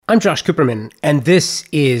I'm Josh Cooperman, and this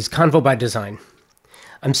is Convo by Design.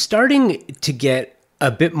 I'm starting to get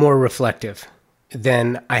a bit more reflective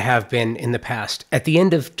than I have been in the past. At the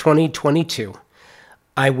end of 2022,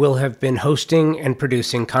 I will have been hosting and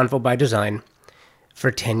producing Convo by Design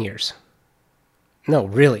for 10 years. No,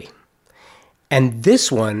 really. And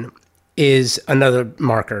this one is another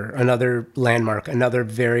marker, another landmark, another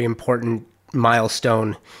very important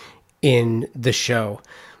milestone in the show.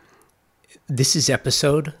 This is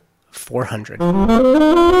episode 400.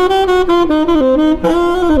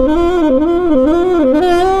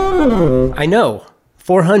 I know,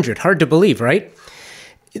 400, hard to believe, right?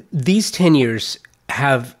 These 10 years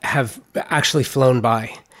have actually flown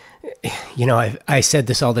by. You know, I said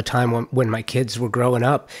this all the time when my kids were growing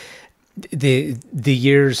up. The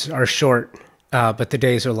years are short, but the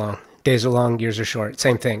days are long. Days are long, years are short.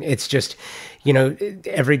 Same thing. It's just, you know,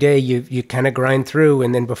 every day you kind of grind through,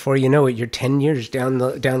 and then before you know it, you're 10 years down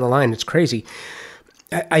the line. It's crazy.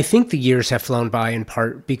 I think the years have flown by in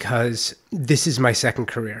part because this is my second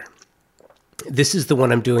career. This is the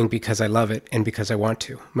one I'm doing because I love it and because I want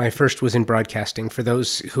to. My first was in broadcasting. For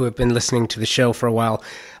those who have been listening to the show for a while,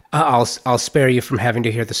 I'll spare you from having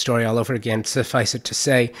to hear the story all over again. Suffice it to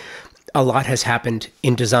say, a lot has happened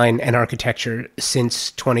in design and architecture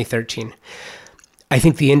since 2013. I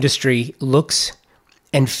think the industry looks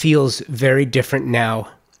and feels very different now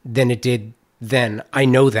than it did then. I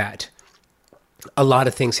know that. A lot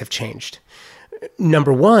of things have changed.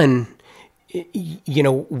 Number one, you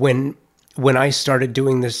know, when I started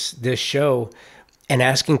doing this show and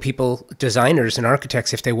asking people, designers and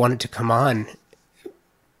architects, if they wanted to come on,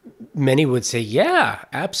 many would say, yeah,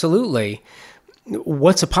 absolutely.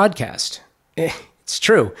 What's a podcast? It's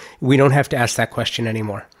true. We don't have to ask that question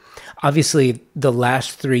anymore. Obviously, the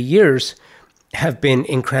last 3 years have been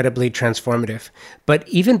incredibly transformative. But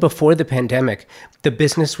even before the pandemic, the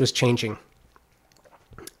business was changing.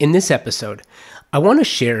 In this episode, I want to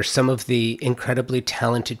share some of the incredibly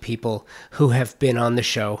talented people who have been on the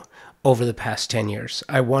show over the past 10 years.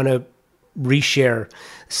 I want to reshare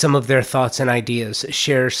some of their thoughts and ideas,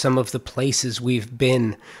 share some of the places we've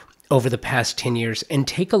been over the past 10 years, and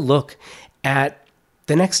take a look at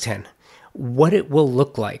the next 10, what it will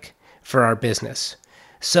look like for our business.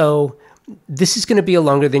 So this is going to be a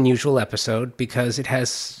longer than usual episode because it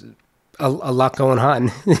has a lot going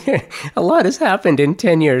on. A lot has happened in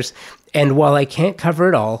 10 years. And while I can't cover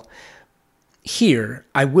it all here,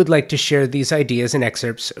 I would like to share these ideas and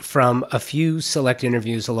excerpts from a few select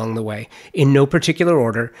interviews along the way in no particular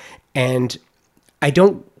order. And I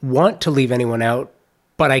don't want to leave anyone out,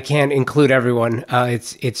 but I can't include everyone.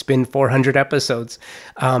 It's been 400 episodes.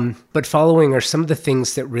 But following are some of the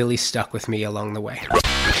things that really stuck with me along the way.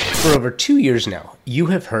 For over 2 years now, you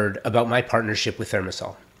have heard about my partnership with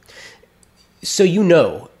ThermaSol. So you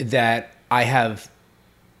know that I have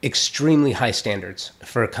extremely high standards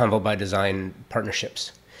for Convo by Design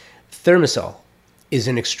partnerships. ThermaSol is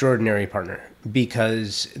an extraordinary partner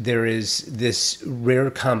because there is this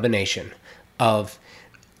rare combination of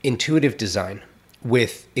intuitive design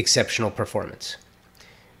with exceptional performance.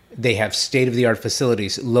 They have state-of-the-art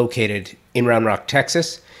facilities located in Round Rock,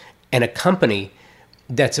 Texas, and a company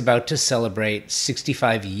that's about to celebrate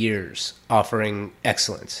 65 years offering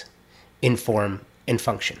excellence in form and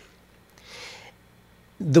function.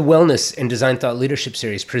 The Wellness and Design Thought Leadership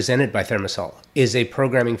Series presented by ThermaSol is a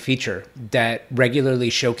programming feature that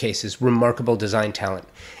regularly showcases remarkable design talent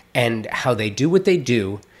and how they do what they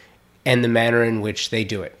do and the manner in which they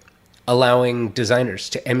do it, allowing designers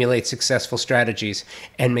to emulate successful strategies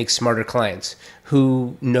and make smarter clients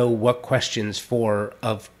who know what questions for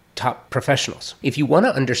of top professionals. If you want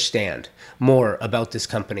to understand more about this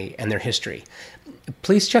company and their history,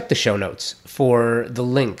 please check the show notes for the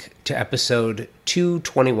link to episode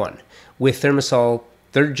 221 with ThermaSol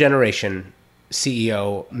third generation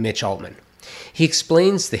CEO Mitch Altman. He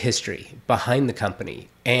explains the history behind the company,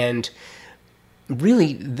 and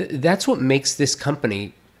really that's what makes this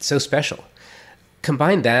company so special.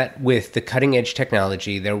 Combine that with the cutting edge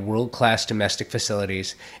technology, their world-class domestic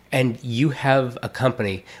facilities, and you have a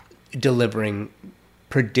company delivering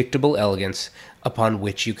predictable elegance upon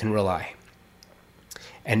which you can rely.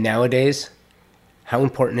 And nowadays, how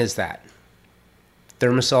important is that?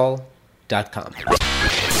 ThermaSol.com.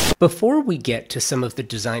 Before we get to some of the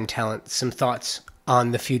design talent, some thoughts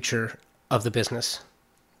on the future of the business,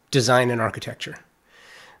 design and architecture.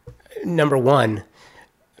 Number one,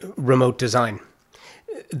 remote design.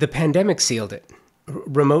 The pandemic sealed it.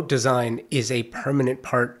 Remote design is a permanent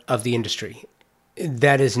part of the industry.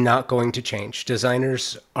 That is not going to change.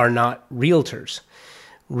 Designers are not realtors.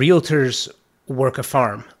 Realtors work a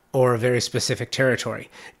farm or a very specific territory.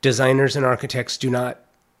 Designers and architects do not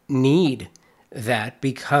need that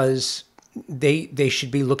because they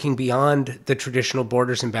should be looking beyond the traditional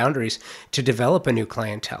borders and boundaries to develop a new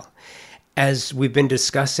clientele. As we've been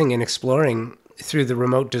discussing and exploring through the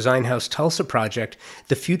Remote Design House Tulsa project,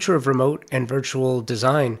 the future of remote and virtual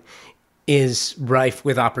design is rife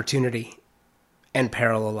with opportunity and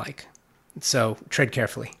peril alike. So tread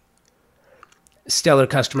carefully. Stellar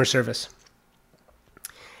customer service.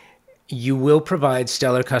 You will provide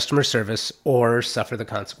stellar customer service or suffer the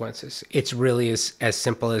consequences. It's really as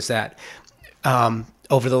simple as that.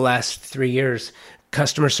 Over the last 3 years,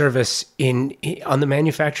 customer service on the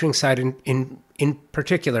manufacturing side in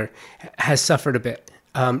particular has suffered a bit.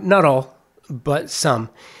 Not all, but some.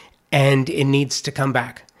 And it needs to come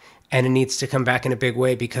back. And it needs to come back in a big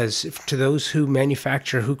way, because to those who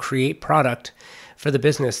manufacture, who create product for the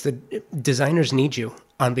business, the designers need you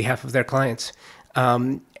on behalf of their clients.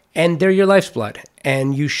 And they're your lifeblood.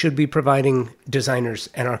 And you should be providing designers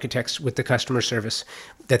and architects with the customer service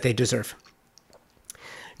that they deserve.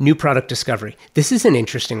 New product discovery. This is an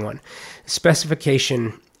interesting one.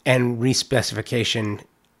 Specification and respecification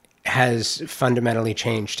has fundamentally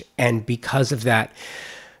changed. And because of that,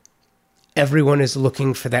 everyone is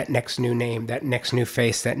looking for that next new name, that next new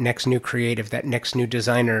face, that next new creative, that next new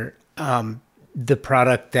designer, the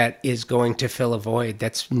product that is going to fill a void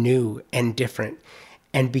that's new and different.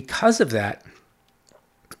 And because of that,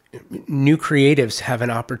 new creatives have an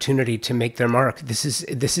opportunity to make their mark. This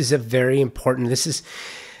is a very important, this is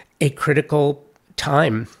a critical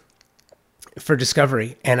time for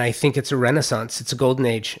discovery. And I think it's a renaissance. It's a golden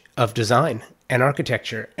age of design and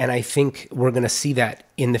architecture. And I think we're going to see that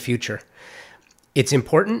in the future. It's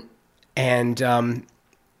important. And, I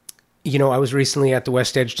was recently at the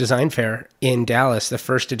West Edge Design Fair in Dallas, the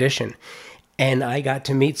first edition, and I got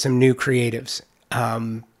to meet some new creatives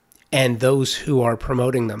and those who are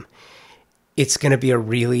promoting them. It's going to be a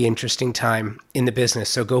really interesting time in the business.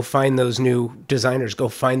 So go find those new designers, go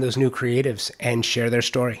find those new creatives and share their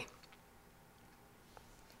story.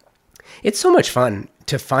 It's so much fun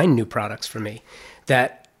to find new products for me.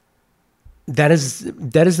 That is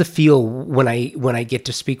the feel when I get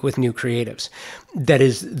to speak with new creatives. That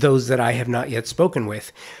is those that I have not yet spoken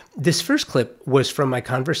with. This first clip was from my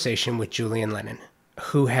conversation with Julian Lennon,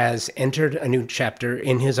 who has entered a new chapter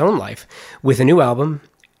in his own life with a new album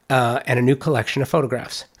and a new collection of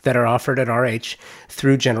photographs that are offered at RH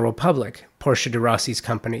through General Public, Portia de Rossi's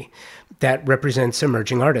company, that represents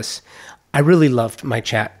emerging artists. I really loved my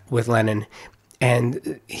chat with Lennon,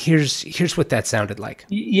 and here's what that sounded like.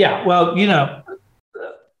 Yeah, well,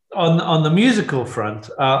 on the musical front,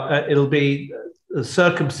 it'll be, the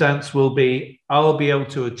circumstance will be, I'll be able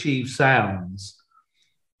to achieve sounds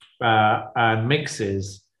and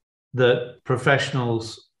mixes that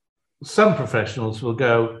some professionals will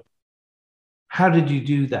go, how did you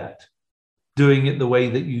do that? Doing it the way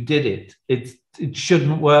that you did it. It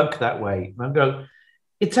shouldn't work that way. And I go,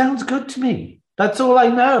 it sounds good to me. That's all I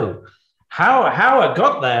know. How I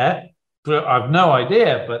got there, I've no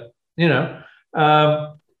idea. But,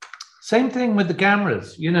 same thing with the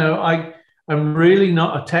cameras. I'm really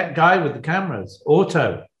not a tech guy with the cameras,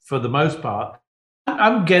 auto for the most part.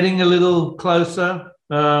 I'm getting a little closer.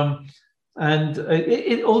 And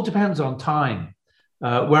it all depends on time,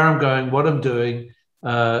 where I'm going, what I'm doing.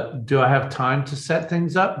 Do I have time to set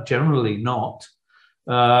things up? Generally not.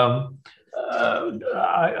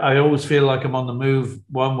 I always feel like I'm on the move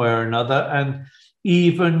one way or another. And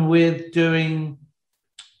even with doing,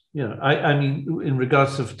 I mean, in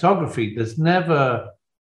regards to photography, I've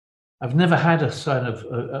never had a sort of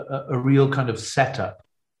a real kind of setup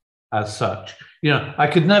as such. I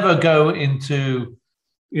could never go into,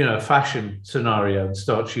 fashion scenario and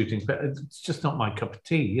start shooting. But it's just not my cup of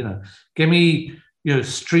tea. Give me,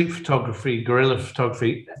 street photography, guerrilla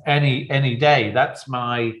photography any day.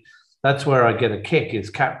 That's where I get a kick, is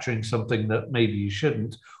capturing something that maybe you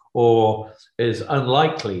shouldn't or is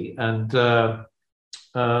unlikely. And I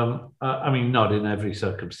mean, not in every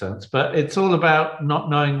circumstance, but it's all about not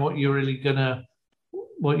knowing what you're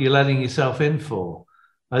letting yourself in for.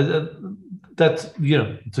 That's,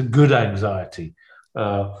 it's a good anxiety.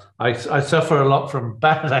 I suffer a lot from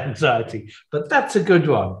bad anxiety, but that's a good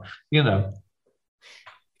one,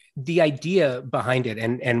 The idea behind it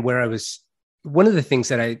and where I was, one of the things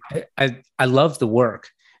that I love the work,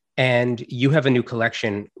 and you have a new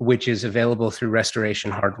collection which is available through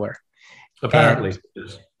Restoration Hardware.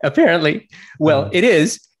 Apparently, well, it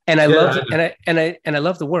is, and I love I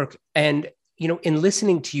love the work. And in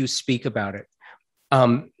listening to you speak about it,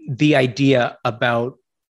 the idea about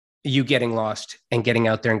you getting lost and getting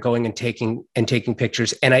out there and going and taking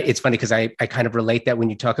pictures. And it's funny because I kind of relate that when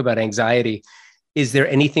you talk about anxiety. Is there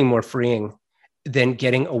anything more freeing than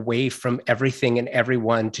getting away from everything and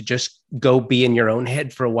everyone to just go be in your own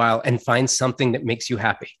head for a while and find something that makes you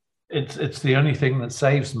happy? It's the only thing that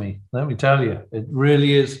saves me. Let me tell you, it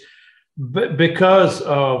really is. Because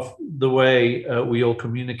of the way we all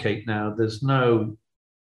communicate now, there's no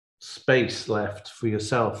space left for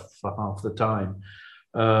yourself for half the time,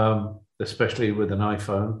 especially with an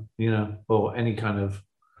iPhone, or any kind of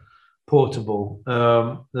portable.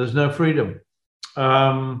 There's no freedom.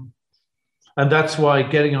 And that's why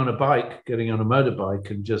getting on a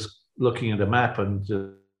motorbike and just looking at a map and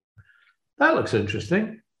that looks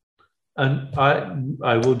interesting. And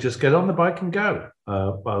I will just get on the bike and go.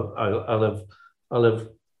 I'll have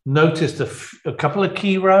noticed a couple of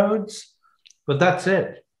key roads, but that's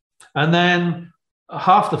it. And then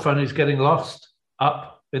half the fun is getting lost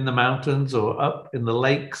up in the mountains or up in the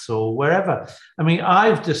lakes or wherever. I mean,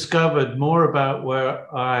 I've discovered more about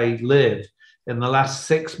where I live in the last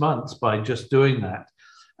 6 months by just doing that,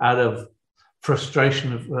 out of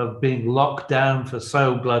frustration of being locked down for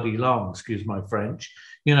so bloody long, excuse my French,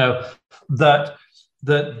 that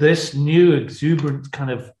this new exuberant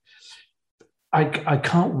kind of, I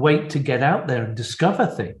can't wait to get out there and discover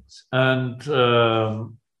things. And,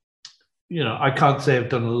 I can't say I've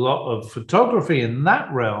done a lot of photography in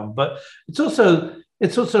that realm, but it's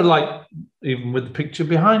also like, even with the picture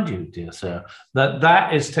behind you, dear sir,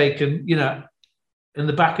 that is taken, in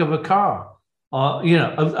the back of a car.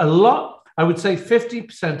 A lot, I would say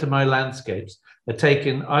 50% of my landscapes are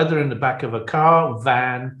taken either in the back of a car,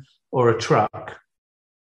 van, or a truck.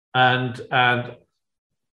 And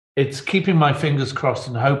it's keeping my fingers crossed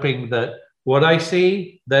and hoping that what I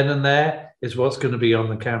see then and there is what's going to be on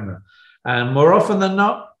the camera. And more often than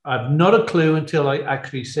not, I've not a clue until I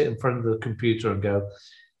actually sit in front of the computer and go,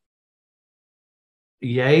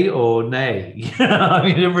 yay or nay. I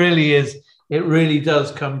mean, it really is. It really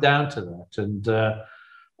does come down to that. And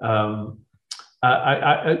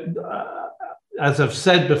as I've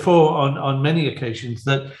said before on many occasions,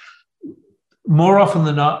 that more often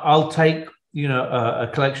than not, I'll take a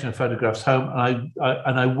collection of photographs home,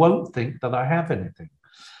 and I won't think that I have anything.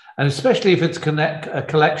 And especially if it's a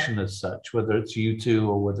collection as such, whether it's U2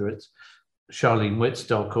 or whether it's Charlene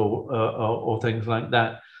Wittstock or things like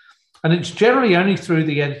that. And it's generally only through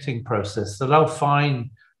the editing process that I'll find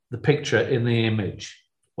the picture in the image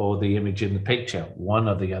or the image in the picture, one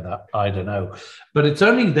or the other, I don't know. But it's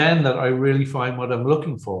only then that I really find what I'm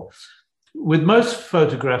looking for. With most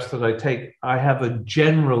photographs that I take, I have a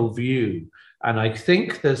general view, and I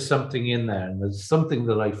think there's something in there, and there's something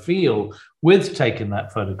that I feel with taking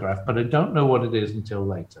that photograph, but I don't know what it is until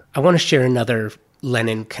later. I want to share another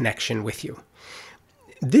Lennon connection with you.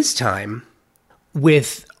 This time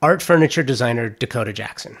with art furniture designer Dakota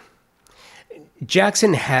Jackson.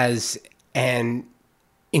 Jackson has an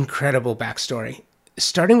incredible backstory,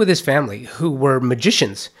 starting with his family, who were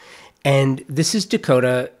magicians. And this is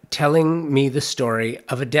Dakota telling me the story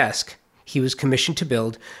of a desk he was commissioned to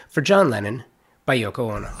build for John Lennon by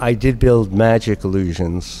Yoko Ono. I did build magic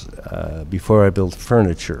illusions before I built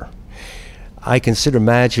furniture. I consider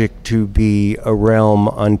magic to be a realm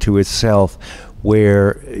unto itself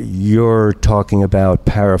where you're talking about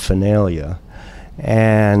paraphernalia.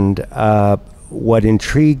 And what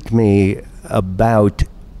intrigued me about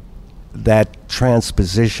that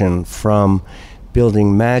transposition from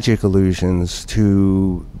building magic illusions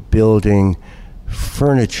to building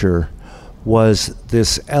furniture was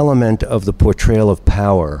this element of the portrayal of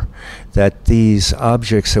power, that these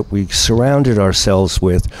objects that we surrounded ourselves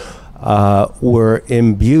with were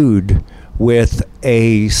imbued with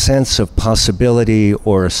a sense of possibility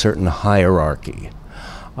or a certain hierarchy.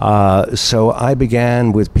 So I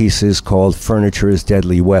began with pieces called Furniture as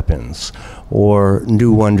Deadly Weapons, or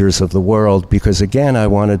New Wonders of the World, because again, I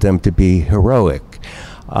wanted them to be heroic.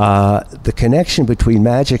 The connection between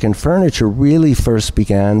magic and furniture really first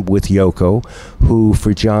began with Yoko, who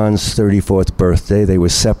for John's 34th birthday, they were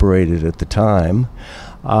separated at the time,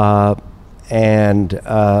 and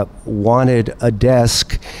wanted a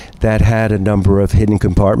desk that had a number of hidden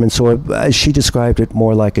compartments, or as she described it,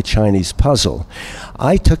 more like a Chinese puzzle.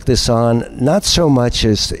 I took this on not so much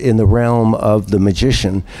as in the realm of the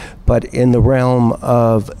magician, but in the realm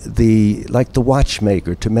of the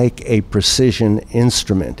watchmaker, to make a precision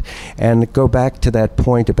instrument. And go back to that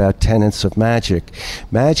point about tenets of magic.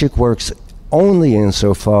 Magic works only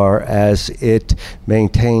insofar as it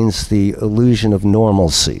maintains the illusion of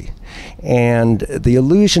normalcy. And the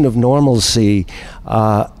illusion of normalcy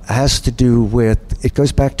has to do with, it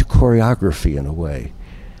goes back to choreography in a way.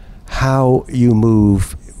 how you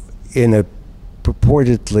move in a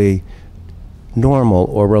purportedly normal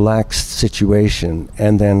or relaxed situation,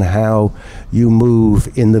 and then how you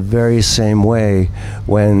move in the very same way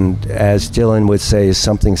when, as Dylan would say,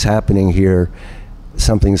 something's happening here,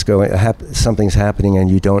 something's happening and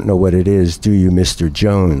you don't know what it is, do you, Mr.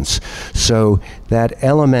 Jones? So that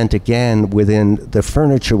element again within the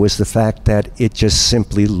furniture was the fact that it just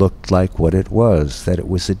simply looked like what it was, that it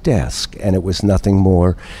was a desk, and it was nothing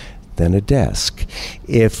more than a desk.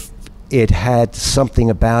 If it had something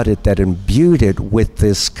about it that imbued it with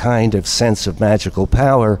this kind of sense of magical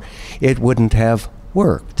power, it wouldn't have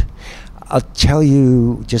worked. I'll tell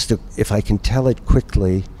you, if I can tell it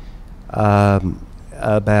quickly,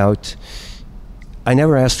 about, I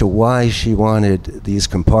never asked her why she wanted these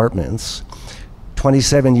compartments.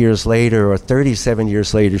 27 years later, or 37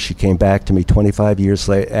 years later, she came back to me 25 years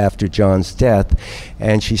after John's death,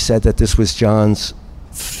 and she said that this was John's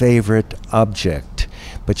favorite object,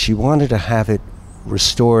 but she wanted to have it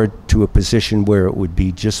restored to a position where it would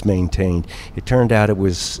be just maintained. It turned out it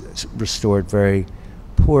was restored very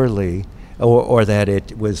poorly, or that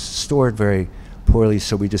it was stored very poorly,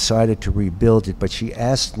 so we decided to rebuild it. But she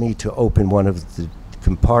asked me to open one of the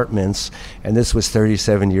compartments, and this was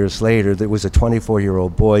 37 years later. There was a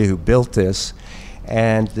 24-year-old boy who built this,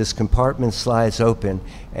 and this compartment slides open,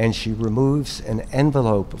 and she removes an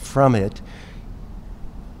envelope from it,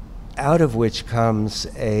 out of which comes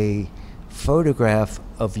a photograph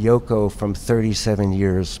of Yoko from 37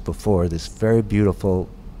 years before, this very beautiful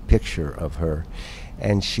picture of her.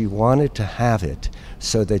 And she wanted to have it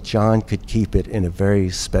so that John could keep it in a very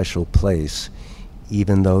special place,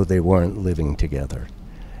 even though they weren't living together.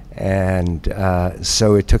 And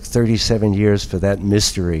so it took 37 years for that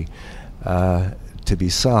mystery to be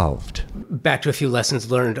solved. Back to a few lessons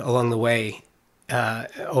learned along the way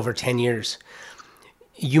over 10 years.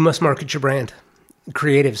 You must market your brand.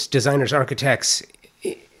 Creatives, designers, architects,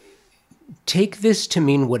 take this to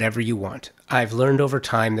mean whatever you want. I've learned over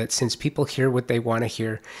time that since people hear what they want to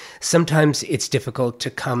hear, sometimes it's difficult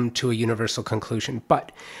to come to a universal conclusion.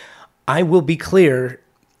 But I will be clear,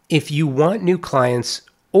 if you want new clients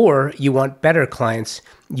or you want better clients,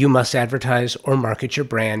 you must advertise or market your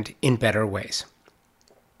brand in better ways.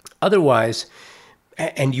 Otherwise,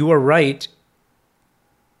 and you are right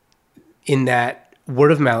in that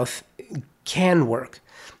word of mouth can work,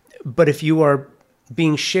 but if you are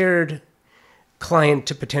being shared client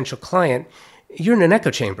to potential client, you're in an echo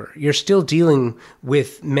chamber. You're still dealing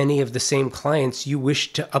with many of the same clients you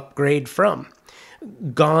wish to upgrade from.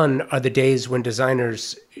 Gone are the days when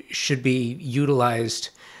designers should be utilized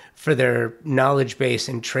for their knowledge base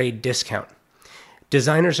and trade discount.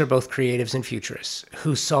 Designers are both creatives and futurists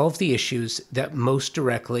who solve the issues that most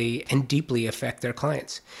directly and deeply affect their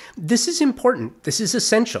clients. This is important. This is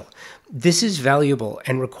essential. This is valuable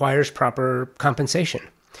and requires proper compensation.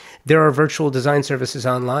 There are virtual design services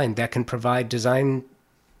online that can provide designed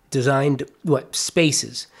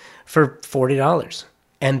spaces for $40.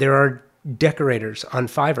 And there are decorators on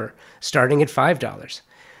Fiverr starting at $5.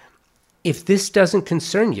 If this doesn't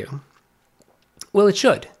concern you, well, it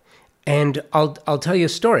should. And I'll tell you a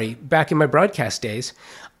story. Back in my broadcast days,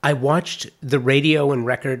 I watched the radio and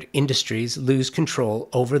record industries lose control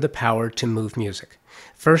over the power to move music.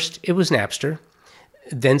 First, it was Napster,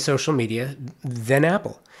 then social media, then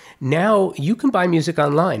Apple. Now you can buy music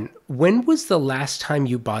online. When was the last time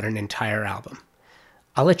you bought an entire album?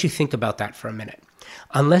 I'll let you think about that for a minute.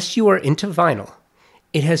 Unless you are into vinyl,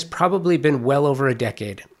 it has probably been well over a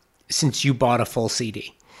decade since you bought a full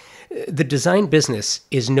CD. The design business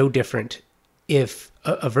is no different. If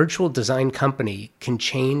a virtual design company can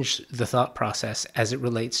change the thought process as it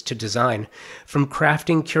relates to design, from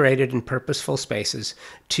crafting curated and purposeful spaces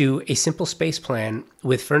to a simple space plan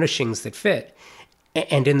with furnishings that fit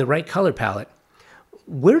and in the right color palette,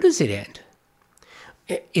 where does it end?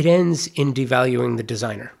 It ends in devaluing the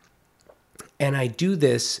designer. And I do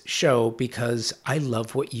this show because I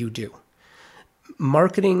love what you do.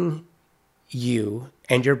 Marketing you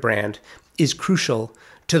and your brand is crucial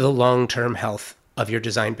to the long-term health of your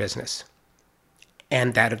design business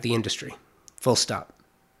and that of the industry. Full stop.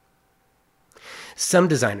 Some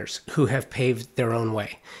designers who have paved their own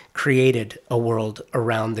way created a world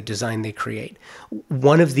around the design they create.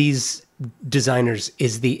 One of these designers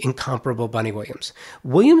is the incomparable Bunny Williams.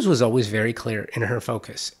 Williams was always very clear in her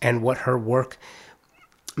focus and what her work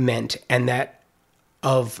meant, and that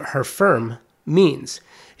of her firm means.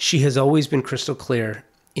 She has always been crystal clear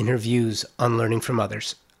in her views on learning from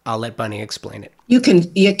others. I'll let Bunny explain it.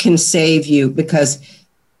 It can save you, because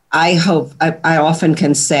I often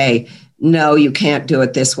can say, no, you can't do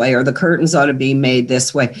it this way, or the curtains ought to be made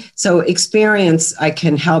this way. So experience, I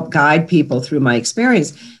can help guide people through my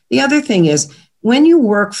experience. The other thing is, when you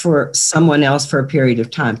work for someone else for a period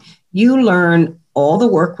of time, you learn all the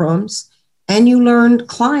workrooms and you learn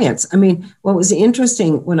clients. I mean, what was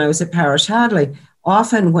interesting when I was at Parrish Hadley,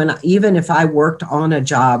 often even if I worked on a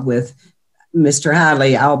job with Mr.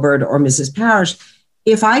 Hadley, Albert, or Mrs. Parrish,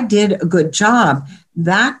 if I did a good job,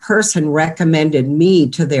 that person recommended me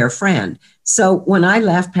to their friend. So when I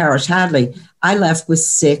left Parrish Hadley, I left with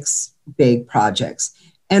 6 big projects.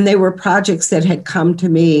 And they were projects that had come to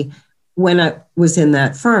me when I was in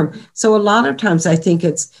that firm. So a lot of times I think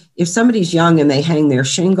it's, if somebody's young and they hang their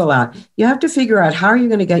shingle out, you have to figure out, how are you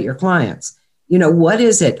going to get your clients? You know, what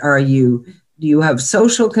is it? Do you have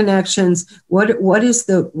social connections? What is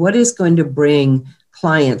going to bring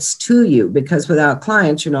clients to you? Because without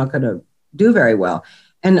clients, you're not going to do very well.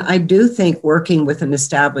 And I do think working with an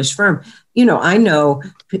established firm, you know, I know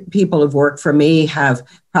people who've worked for me have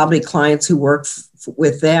probably clients who work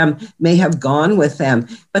with them, may have gone with them,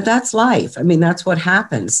 but that's life. I mean, that's what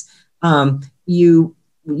happens. You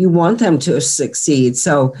want them to succeed.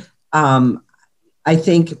 So I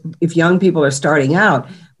think if young people are starting out,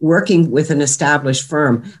 working with an established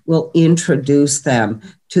firm will introduce them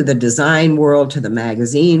to the design world, to the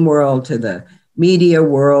magazine world, to the media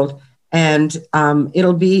world, and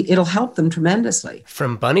it'll help them tremendously.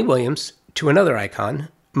 From Bunny Williams to another icon,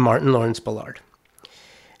 Martin Lawrence Bullard.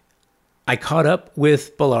 I caught up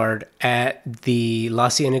with Bullard at the La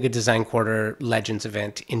Cienega Design Quarter Legends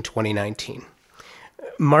event in 2019.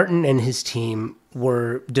 Martin and his team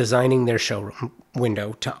were designing their showroom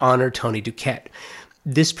window to honor Tony Duquette.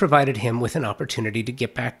 This provided him with an opportunity to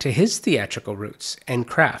get back to his theatrical roots and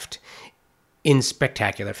craft in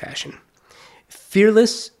spectacular fashion.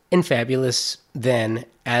 Fearless and fabulous then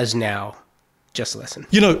as now. Just listen.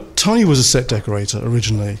 You know, Tony was a set decorator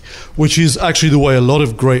originally, which is actually the way a lot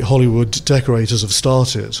of great Hollywood decorators have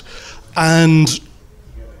started. And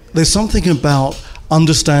there's something about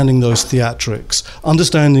understanding those theatrics,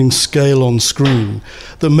 understanding scale on screen,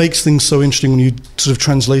 that makes things so interesting when you sort of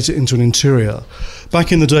translate it into an interior.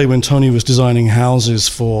 Back in the day when Tony was designing houses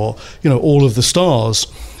for, you know, all of the stars,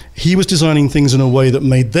 he was designing things in a way that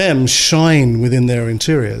made them shine within their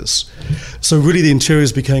interiors. So really the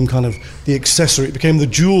interiors became kind of the accessory, it became the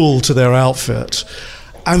jewel to their outfit.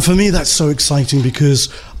 And for me, that's so exciting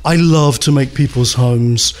because I love to make people's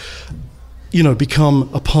homes, you know, become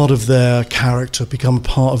a part of their character, become a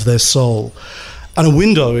part of their soul, and a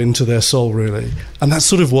window into their soul, really. And that's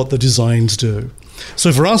sort of what the designs do.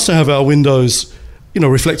 So for us to have our windows, you know,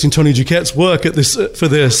 reflecting Tony Duquette's work at this for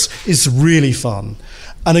this is really fun.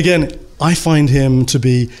 And again, I find him to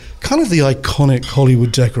be kind of the iconic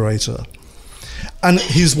Hollywood decorator. And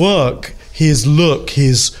his work, his look,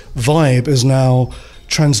 his vibe is now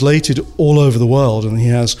translated all over the world, and he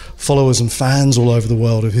has followers and fans all over the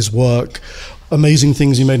world of his work. Amazing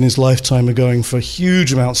things he made in his lifetime are going for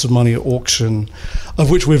huge amounts of money at auction,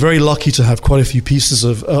 of which we're very lucky to have quite a few pieces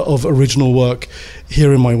of original work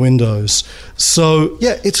here in my windows. So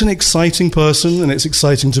yeah, it's an exciting person, and it's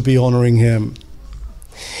exciting to be honoring him.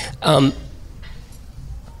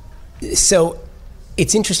 So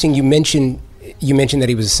it's interesting, you mentioned that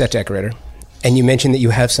he was a set decorator, and you mentioned that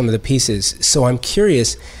you have some of the pieces. So I'm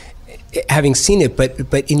curious, having seen it,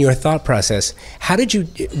 but in your thought process,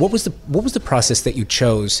 what was the process that you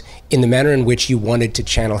chose in the manner in which you wanted to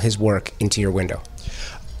channel his work into your window?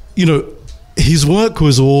 You know, his work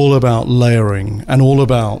was all about layering and all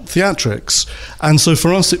about theatrics. And so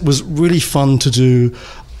for us, it was really fun to do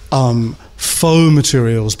faux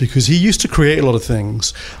materials, because he used to create a lot of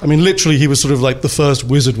things. I mean, literally, he was sort of like the first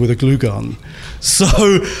wizard with a glue gun.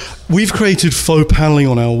 So we've created faux paneling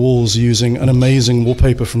on our walls using an amazing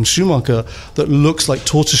wallpaper from Schumacher that looks like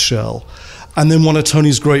tortoiseshell. And then one of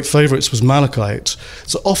Tony's great favorites was malachite.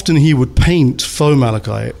 So often he would paint faux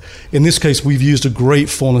malachite. In this case, we've used a great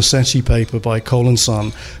Fornasetti paper by Cole &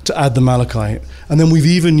 Son to add the malachite. And then we've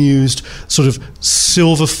even used sort of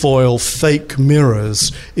silver foil fake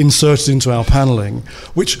mirrors inserted into our paneling,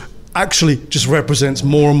 which actually just represents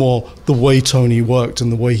more and more the way Tony worked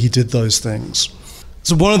and the way he did those things.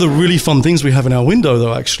 So one of the really fun things we have in our window,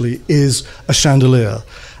 though, actually, is a chandelier.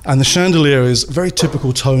 And the chandelier is very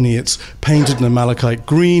typical Tony. It's painted in a malachite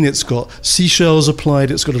green. It's got seashells applied.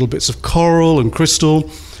 It's got little bits of coral and crystal,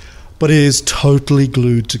 but it is totally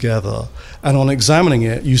glued together. And on examining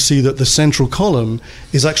it, you see that the central column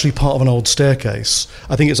is actually part of an old staircase.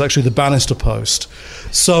 I think it's actually the banister post.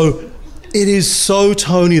 So it is so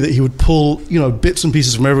Tony that he would pull, you know, bits and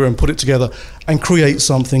pieces from everywhere and put it together and create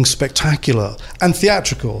something spectacular and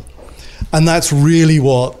theatrical. And that's really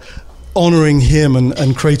what honoring him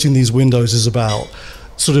and creating these windows is about.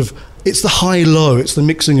 Sort of, it's the high-low, it's the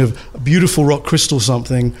mixing of a beautiful rock crystal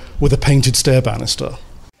something with a painted stair banister.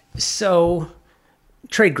 So,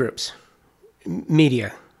 trade groups,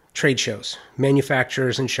 media, trade shows,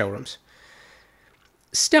 manufacturers, and showrooms.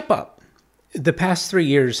 Step up. The past 3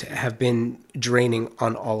 years have been draining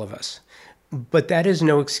on all of us, but that is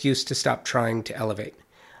no excuse to stop trying to elevate.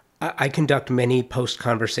 I conduct many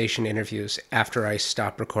post-conversation interviews after I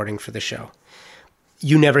stop recording for the show.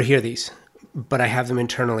 You never hear these, but I have them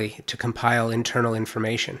internally to compile internal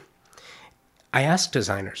information. I ask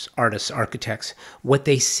designers, artists, architects what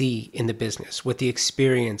they see in the business, what the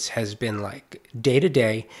experience has been like day to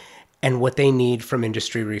day, and what they need from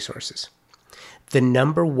industry resources. The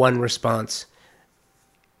number one response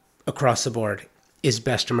across the board is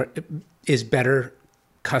better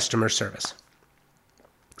customer service.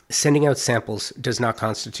 Sending out samples does not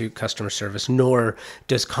constitute customer service, nor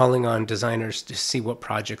does calling on designers to see what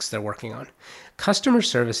projects they're working on. Customer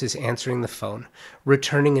service is answering the phone,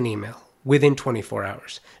 returning an email within 24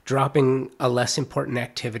 hours, dropping a less important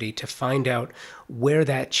activity to find out where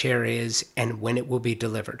that chair is and when it will be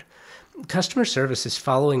delivered. Customer service is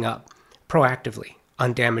following up proactively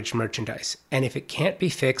on damaged merchandise, and if it can't be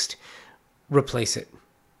fixed, replace it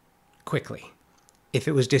quickly. If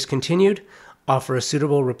it was discontinued, offer a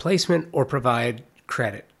suitable replacement or provide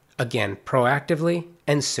credit. Again, proactively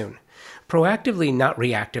and soon. Proactively, not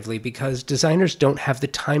reactively, because designers don't have the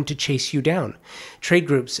time to chase you down. Trade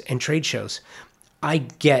groups and trade shows. I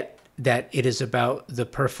get that it is about the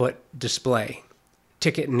per foot display,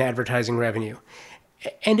 ticket and advertising revenue,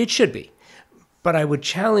 and it should be. But I would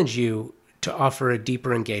challenge you to offer a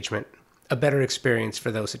deeper engagement, a better experience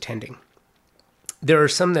for those attending. There are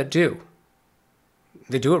some that do.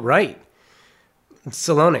 They do it right.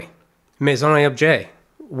 Salone, Maison et Objet,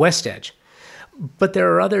 West Edge. But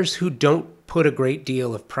there are others who don't put a great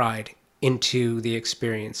deal of pride into the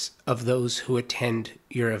experience of those who attend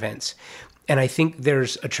your events. And I think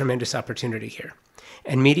there's a tremendous opportunity here.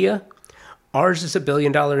 And media, ours is $1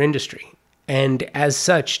 billion industry, and as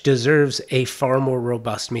such deserves a far more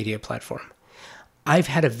robust media platform. I've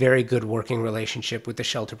had a very good working relationship with the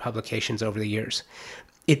Shelter Publications over the years.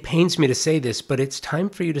 It pains me to say this, but it's time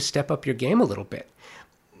for you to step up your game a little bit.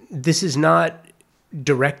 This is not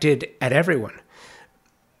directed at everyone.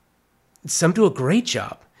 Some do a great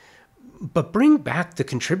job, but bring back the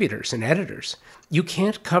contributors and editors. You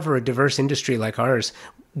can't cover a diverse industry like ours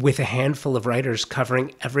with a handful of writers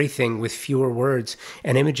covering everything with fewer words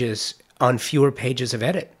and images on fewer pages of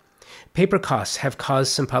edit. Paper costs have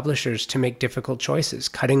caused some publishers to make difficult choices,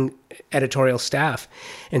 cutting editorial staff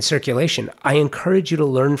and circulation. I encourage you to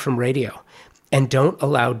learn from radio and don't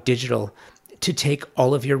allow digital to take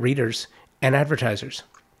all of your readers and advertisers.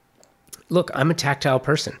 Look, I'm a tactile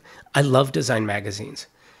person. I love design magazines.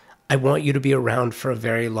 I want you to be around for a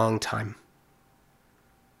very long time.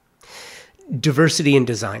 Diversity in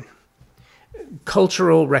design.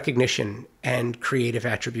 Cultural recognition and creative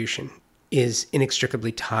attribution is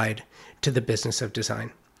inextricably tied to the business of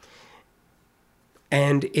design.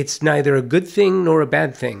 And it's neither a good thing nor a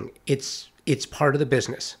bad thing. It's part of the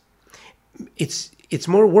business. It's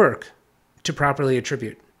more work to properly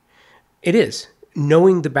attribute. It is.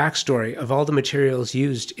 Knowing the backstory of all the materials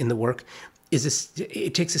used in the work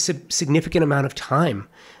it takes a significant amount of time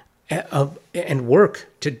and work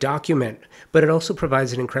to document, but it also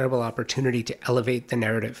provides an incredible opportunity to elevate the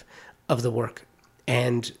narrative of the work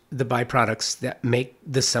and the byproducts that make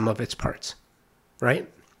the sum of its parts, right?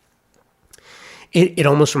 It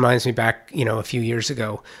almost reminds me back, a few years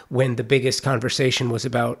ago when the biggest conversation was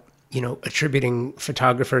about, attributing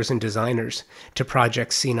photographers and designers to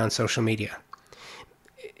projects seen on social media.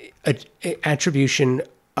 Attribution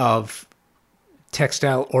of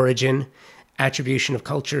textile origin, attribution of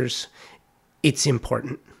cultures, it's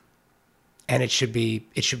important. And it should be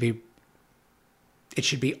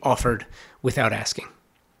offered without asking.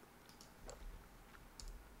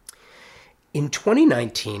 In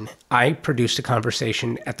 2019, I produced a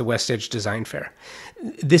conversation at the West Edge Design Fair.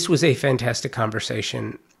 This was a fantastic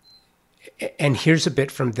conversation, and here's a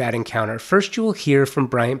bit from that encounter. First, you will hear from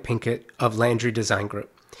Bryant Pinkett of Landry Design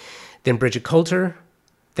Group, then Bridget Coulter,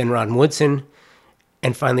 then Ron Woodson,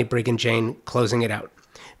 and finally Brig and Jane closing it out.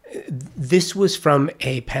 This was from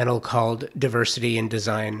a panel called Diversity in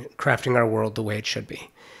Design, Crafting Our World the Way It Should Be.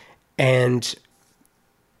 And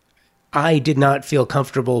I did not feel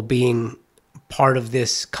comfortable being part of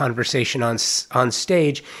this conversation on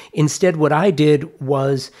stage. Instead, what I did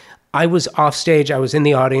was I was off stage. I was in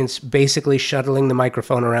the audience, basically shuttling the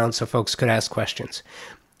microphone around so folks could ask questions.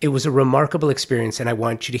 It was a remarkable experience, and I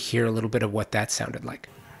want you to hear a little bit of what that sounded like.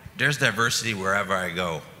 there's diversity wherever I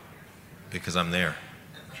go because I'm there.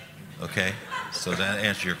 Okay? So that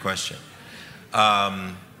answers your question.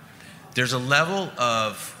 There's a level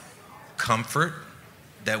of comfort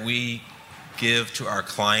that we give to our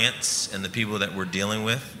clients and the people that we're dealing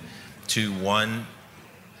with to, one,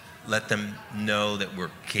 let them know that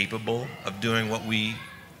we're capable of doing what we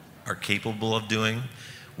are capable of doing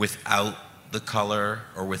without the color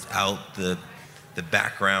or without the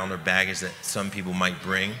background or baggage that some people might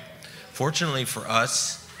bring. Fortunately for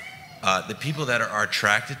us, the people that are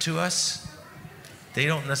attracted to us, they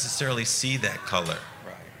don't necessarily see that color.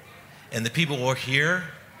 Right. And the people who are here,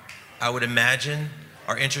 I would imagine,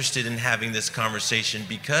 are interested in having this conversation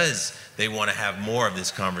because they want to have more of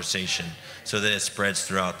this conversation so that it spreads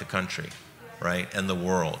throughout the country, right, and the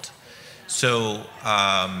world. So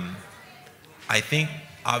I think,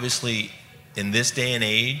 obviously, in this day and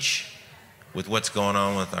age, with what's going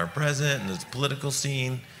on with our president and the political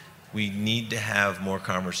scene, we need to have more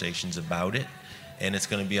conversations about it. And it's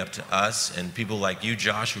going to be up to us and people like you,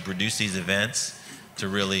 Josh, who produce these events, to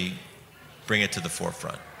really bring it to the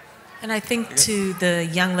forefront. And I think to the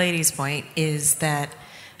young lady's point is that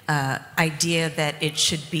idea that it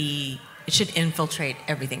should infiltrate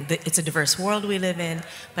everything. It's a diverse world we live in,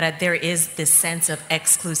 but there is this sense of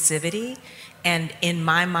exclusivity. And in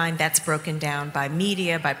my mind, that's broken down by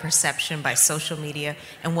media, by perception, by social media,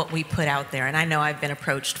 and what we put out there. And I know I've been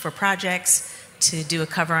approached for projects to do a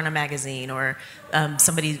cover on a magazine or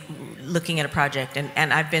somebody looking at a project.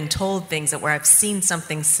 And I've been told things that where I've seen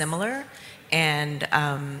something similar, and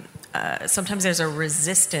sometimes there's a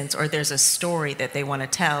resistance or there's a story that they want to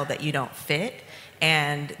tell that you don't fit.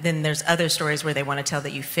 And then there's other stories where they want to tell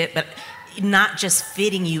that you fit, but not just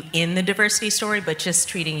fitting you in the diversity story, but just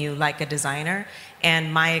treating you like a designer.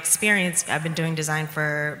 And my experience, I've been doing design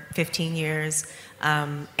for 15 years,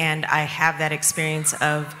 and I have that experience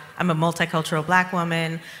of, I'm a multicultural Black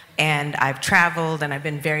woman, and I've traveled, and I've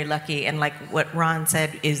been very lucky. And like what Ron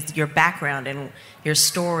said, is your background and your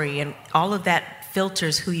story, and all of that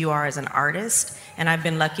filters who you are as an artist. And I've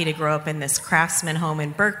been lucky to grow up in this craftsman home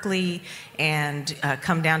in Berkeley and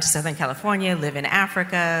come down to Southern California, live in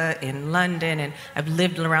Africa, in London, and I've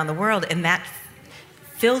lived around the world. And that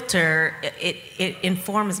filter, it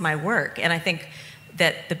informs my work. And I think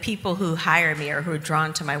that the people who hire me or who are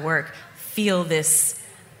drawn to my work feel this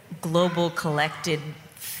global collected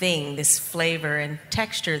thing, this flavor and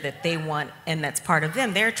texture that they want, and that's part of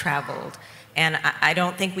them. They're traveled. And I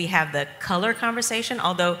don't think we have the color conversation,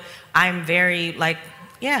 although I'm very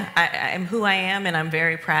I'm who I am, and I'm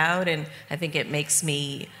very proud, and I think it makes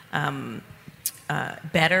me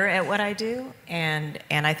better at what I do. And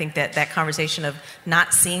I think that conversation of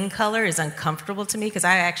not seeing color is uncomfortable to me because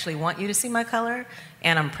I actually want you to see my color,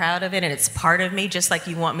 and I'm proud of it, and it's part of me, just like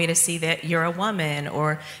you want me to see that you're a woman,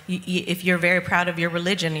 or if you're very proud of your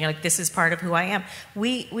religion, you're like, this is part of who I am.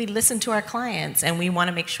 We listen to our clients, and we want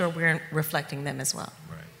to make sure we're reflecting them as well.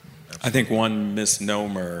 Right. I think one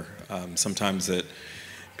misnomer sometimes that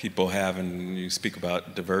people have, and you speak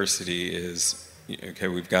about diversity, is, okay,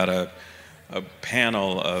 we've got a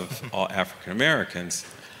panel of all African Americans,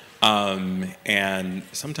 and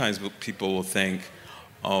sometimes people will think,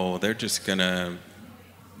 oh, they're just going to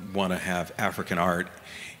want to have African art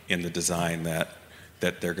in the design that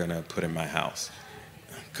they're going to put in my house.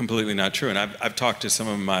 Completely not true. And I've talked to some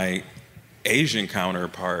of my Asian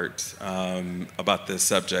counterparts about this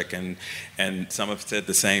subject, and some have said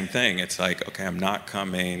the same thing. It's like, okay, I'm not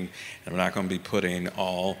coming, and I'm not going to be putting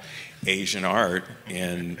all Asian art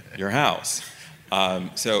in your house.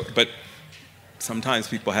 But sometimes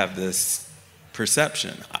people have this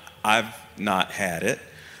perception. I've not had it,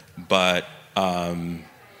 but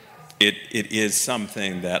it is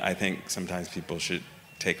something that I think sometimes people should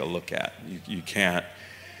take a look at. You can't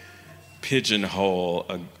pigeonhole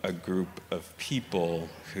a group of people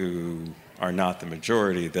who are not the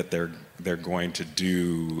majority that they're going to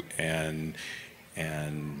do and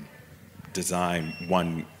design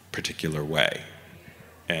one particular way.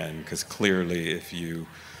 And because clearly, if you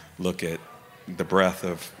look at the breadth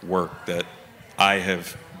of work that I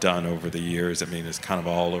have done over the years, I mean, it's kind of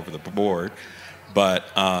all over the board, but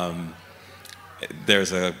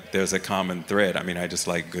there's a common thread. I mean, I just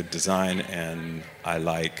like good design, and I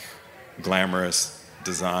like glamorous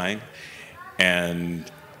design,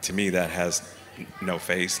 and to me that has no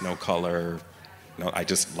face, no color, I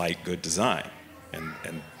just like good design,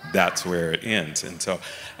 and that's where it ends. And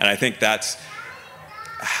I think that's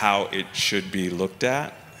how it should be looked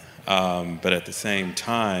at, but at the same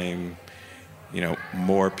time,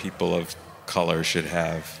 more people of color should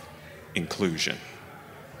have inclusion.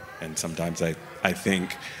 And sometimes I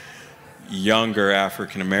think younger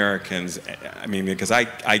African Americans, I mean, because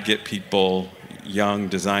I get people, young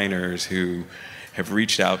designers who have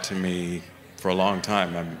reached out to me for a long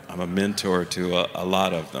time. I'm a mentor to a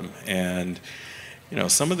lot of them, and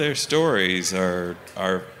some of their stories are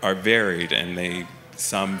varied, and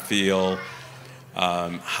some feel,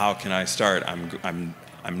 how can I start? I'm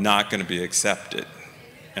not going to be accepted,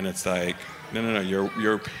 and it's like, no,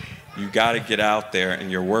 you got to get out there,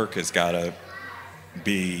 and your work has got to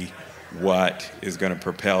be what is going to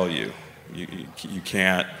propel you. You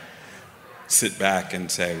can't sit back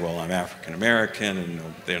and say, well, I'm African American and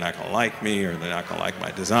they're not going to like me, or they're not going to like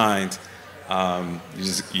my designs.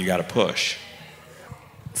 You got to push.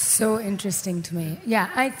 So interesting to me. Yeah,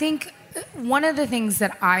 I think one of the things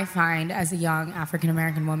that I find as a young African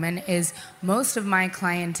American woman is most of my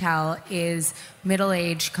clientele is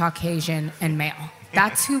middle-aged, Caucasian, and male.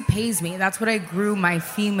 That's who pays me. That's what I grew my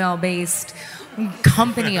female-based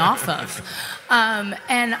company off of.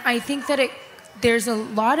 And I think that there's a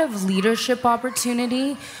lot of leadership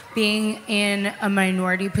opportunity being in a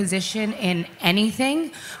minority position in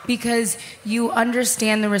anything, because you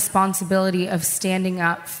understand the responsibility of standing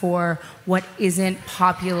up for what isn't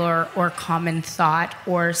popular or common thought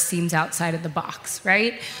or seems outside of the box,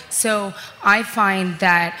 right? So I find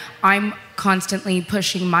that I'm constantly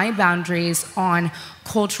pushing my boundaries on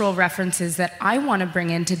cultural references that I want to bring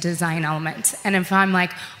into design elements. And if I'm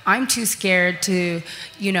like, I'm too scared to,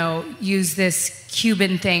 use this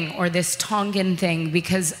Cuban thing or this Tongan thing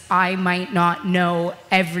because I might not know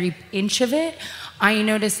every inch of it, I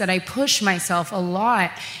notice that I push myself a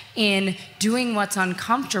lot in doing what's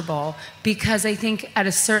uncomfortable, because I think at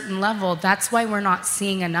a certain level, that's why we're not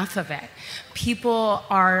seeing enough of it. People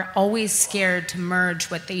are always scared to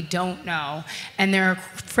merge what they don't know, and they're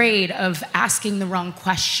afraid of asking the wrong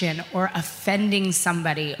question or offending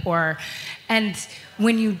somebody, and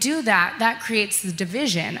when you do that, that creates the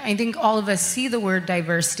division. I think all of us see the word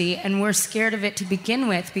diversity, and we're scared of it to begin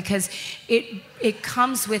with because it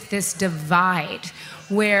comes with this divide.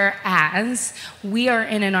 Whereas we are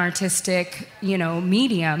in an artistic,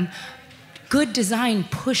 medium, good design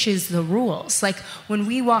pushes the rules. Like when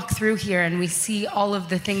we walk through here and we see all of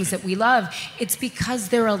the things that we love, it's because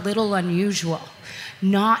they're a little unusual,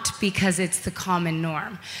 not because it's the common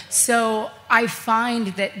norm. So I find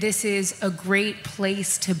that this is a great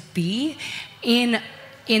place to be in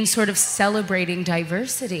sort of celebrating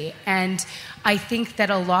diversity. And I think that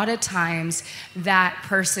a lot of times that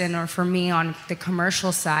person, or for me on the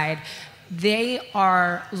commercial side, they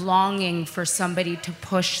are longing for somebody to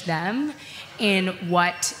push them in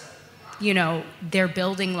what their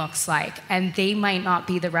building looks like, and they might not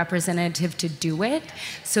be the representative to do it,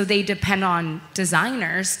 so they depend on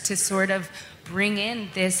designers to sort of bring in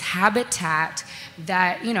this habitat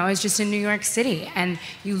that is just in New York City. And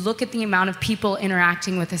you look at the amount of people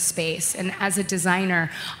interacting with a space, and as a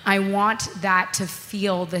designer, I want that to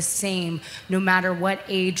feel the same no matter what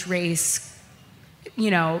age, race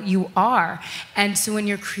you are. And so when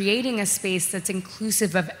you're creating a space that's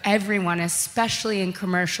inclusive of everyone, especially in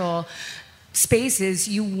commercial spaces,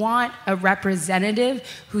 you want a representative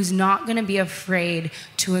who's not going to be afraid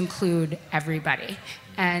to include everybody.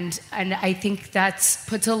 And I think that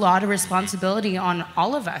puts a lot of responsibility on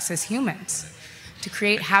all of us as humans to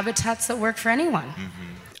create habitats that work for anyone.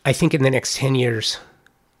 Mm-hmm. I think in the next 10 years,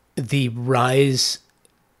 the rise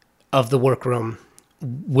of the workroom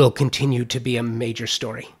will continue to be a major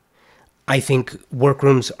story. I think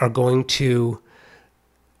workrooms are going to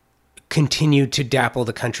continue to dapple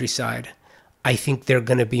the countryside. I think they're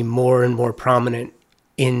going to be more and more prominent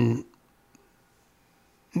in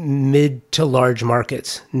mid to large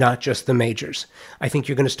markets, not just the majors. I think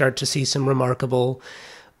you're going to start to see some remarkable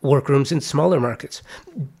workrooms in smaller markets,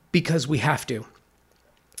 because we have to.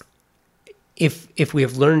 If we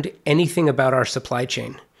have learned anything about our supply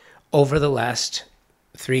chain over the last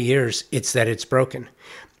 3 years, it's that it's broken.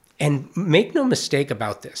 And make no mistake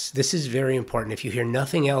about this. This is very important. If you hear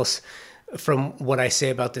nothing else from what I say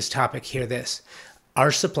about this topic, hear this.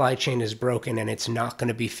 Our supply chain is broken, and it's not going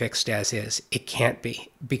to be fixed as is. It can't be,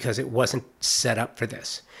 because it wasn't set up for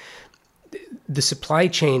this. The supply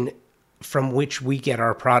chain from which we get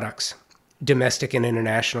our products, domestic and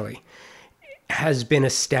internationally, has been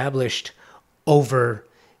established over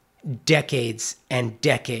decades and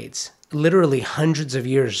decades, literally hundreds of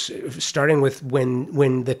years, starting with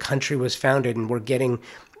when the country was founded, and we're getting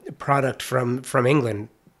product from England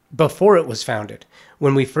before it was founded.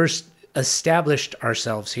 When we first established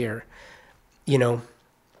ourselves here,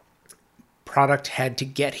 product had to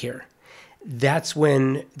get here. That's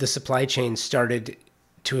when the supply chain started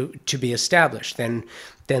to be established. Then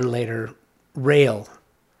later, rail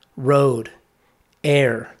road,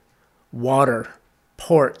 air, water,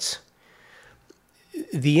 ports.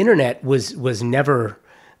 The internet was never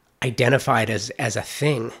identified as a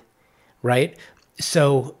thing, right?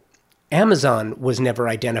 So Amazon was never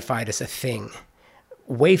identified as a thing.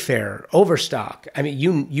 Wayfair, Overstock, I mean,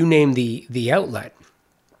 you name the outlet.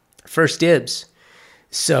 1stDibs.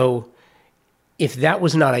 So if that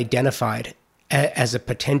was not identified as a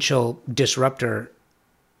potential disruptor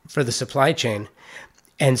for the supply chain,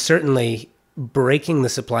 and certainly breaking the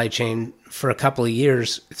supply chain for a couple of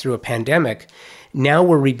years through a pandemic, now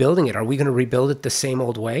we're rebuilding it. Are we going to rebuild it the same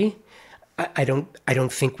old way? I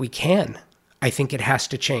don't think we can. I think it has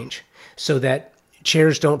to change so that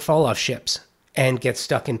chairs don't fall off ships and get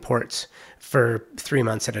stuck in ports for 3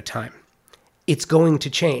 months at a time. It's going to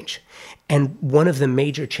change. And one of the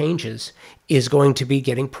major changes is going to be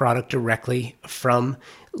getting product directly from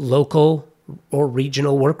local or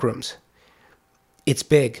regional workrooms. It's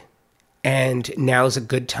big. And now's a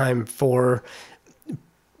good time for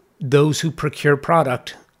those who procure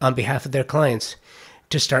product on behalf of their clients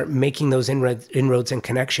to start making those inroads and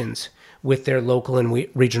connections with their local and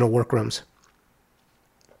regional workrooms.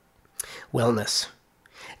 Wellness.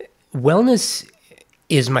 Wellness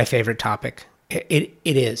is my favorite topic. It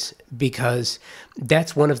is, because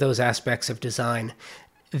that's one of those aspects of design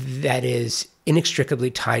that is inextricably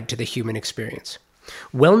tied to the human experience.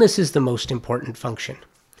 Wellness is the most important function.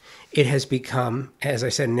 It has become, as I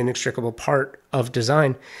said, an inextricable part of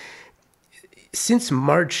design since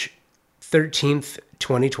March 13th,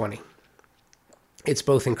 2020. It's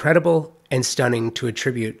both incredible and stunning to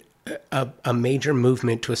attribute a major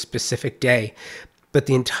movement to a specific day, but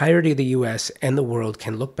the entirety of the U.S. and the world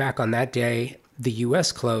can look back on that day the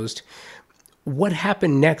U.S. closed. What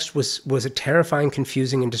happened next was a terrifying,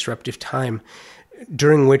 confusing, and disruptive time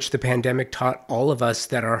during which the pandemic taught all of us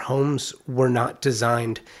that our homes were not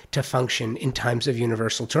designed to function in times of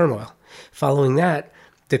universal turmoil. Following that,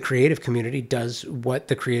 the creative community does what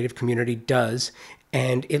the creative community does,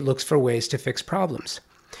 and it looks for ways to fix problems.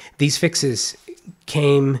 These fixes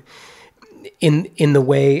came in the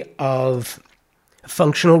way of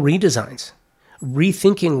functional redesigns,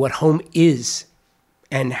 rethinking what home is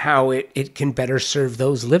and how it can better serve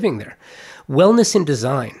those living there. Wellness in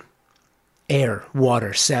design, air,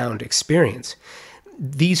 water, sound, experience.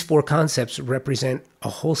 These 4 concepts represent a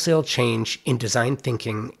wholesale change in design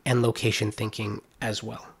thinking and location thinking as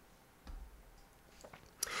well.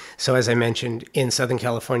 So as I mentioned, in Southern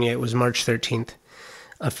California, it was March 13th,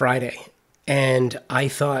 a Friday. And I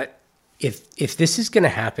thought, if this is going to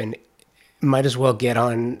happen, might as well get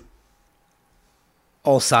on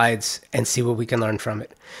all sides and see what we can learn from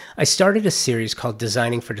it. I started a series called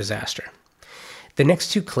Designing for Disaster. The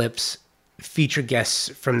next 2 clips feature guests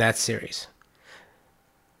from that series.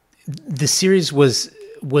 The series was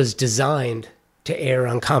designed to air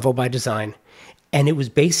on Convo by Design, and it was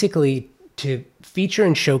basically to feature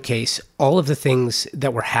and showcase all of the things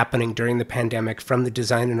that were happening during the pandemic from the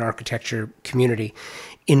design and architecture community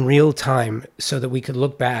in real time so that we could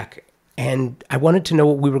look back. And I wanted to know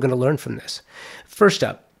what we were going to learn from this. First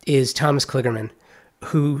up is Thomas Kligerman,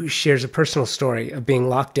 who shares a personal story of being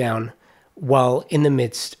locked down while in the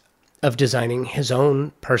midst of designing his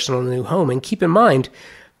own personal new home. And keep in mind,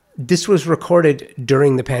 this was recorded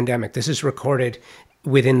during the pandemic. This is recorded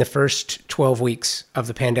within the first 12 weeks of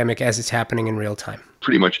the pandemic as it's happening in real time.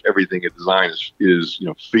 Pretty much everything in design is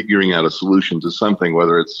figuring out a solution to something,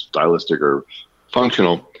 whether it's stylistic or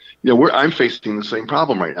functional. I'm facing the same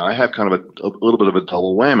problem right now. I have kind of a little bit of a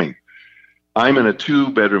double whammy. I'm in a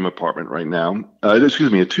 2-bedroom apartment right now. A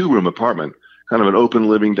 2-room apartment, kind of an open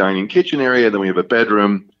living, dining, kitchen area. Then we have a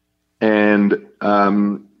bedroom. And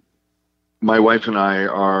my wife and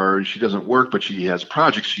I she doesn't work, but she has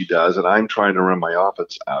projects she does. And I'm trying to run my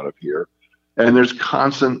office out of here. And there's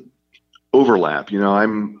constant overlap.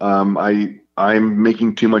 I'm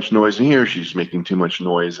making too much noise in here. She's making too much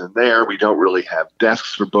noise in there. We don't really have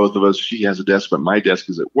desks for both of us. She has a desk, but my desk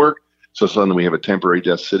is at work. So suddenly we have a temporary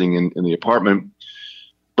desk sitting in the apartment.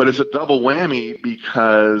 But it's a double whammy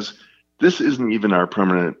because this isn't even our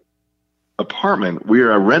permanent apartment. We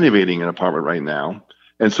are renovating an apartment right now.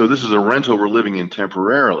 And so this is a rental we're living in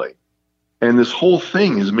temporarily. And this whole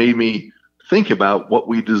thing has made me think about what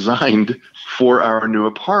we designed for our new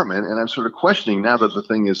apartment. And I'm sort of questioning now that the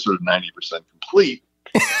thing is sort of 90% complete.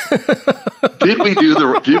 Did we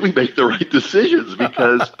make the right decisions?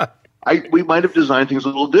 Because we might have designed things a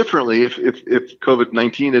little differently if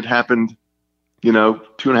COVID-19 had happened,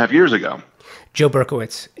 2.5 years ago. Joe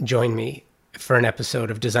Berkowitz joined me for an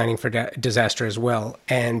episode of Designing for Disaster as well,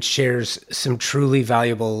 and shares some truly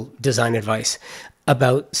valuable design advice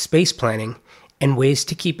about space planning and ways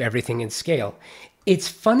to keep everything in scale. It's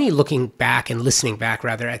funny looking back and listening back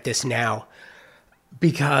rather at this now,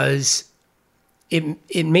 because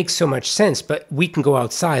it makes so much sense, but we can go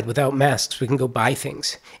outside without masks. We can go buy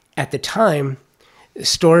things. At the time,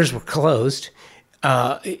 stores were closed.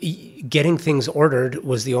 Getting things ordered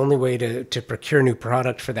was the only way to procure new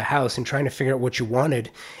product for the house, and trying to figure out what you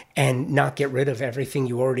wanted and not get rid of everything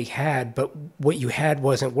you already had, but what you had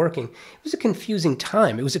wasn't working. It was a confusing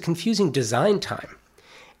time. It was a confusing design time.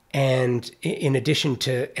 And in addition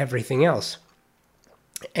to everything else.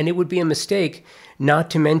 And it would be a mistake not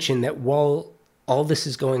to mention that while all this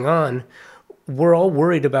is going on, we're all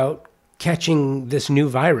worried about catching this new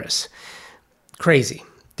virus. Crazy.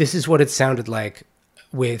 This is what it sounded like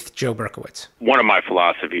with Joe Berkowitz. One of my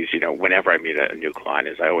philosophies, whenever I meet a new client,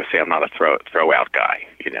 is I always say I'm not a throw out guy.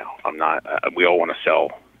 I'm not. We all want to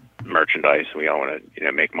sell merchandise. We all want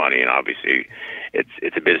to make money, and obviously,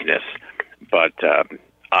 it's a business. But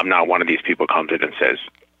I'm not one of these people who comes in and says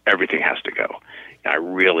everything has to go. I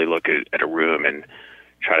really look at a room and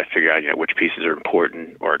try to figure out which pieces are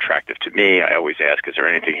important or attractive to me. I always ask, is there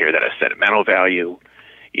anything here that has sentimental value?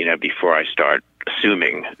 Before I start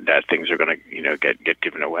assuming that things are going to get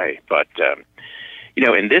given away. But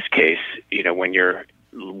in this case, when you're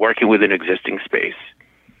working with an existing space,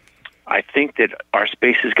 I think that our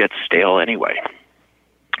spaces get stale anyway.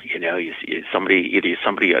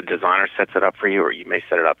 A designer sets it up for you, or you may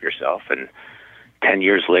set it up yourself, and 10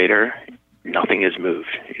 years later, nothing has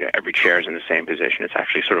moved. Every chair is in the same position. It's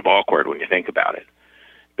actually sort of awkward when you think about it,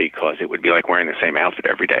 because it would be like wearing the same outfit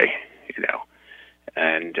every day,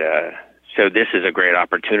 And so this is a great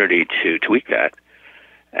opportunity to tweak that,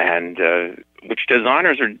 and which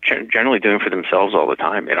designers are generally doing for themselves all the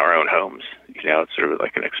time in our own homes. It's sort of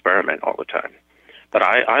like an experiment all the time. But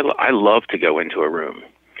I love to go into a room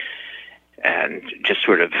and just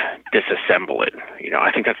sort of disassemble it.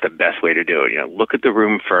 I think that's the best way to do it. Look at the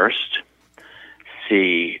room first,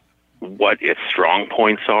 see what its strong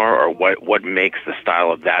points are, or what makes the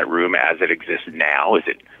style of that room as it exists now. Is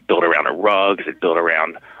it built around a rug? Is it built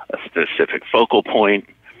around a specific focal point?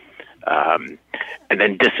 And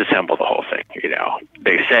then disassemble the whole thing.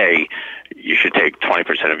 They say you should take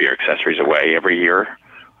 20% of your accessories away every year,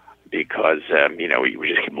 because we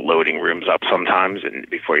just keep loading rooms up sometimes, and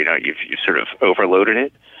before you know it, you've sort of overloaded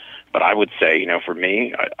it. But I would say, for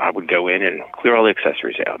me, I would go in and clear all the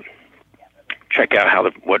accessories out, check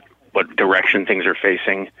out what direction things are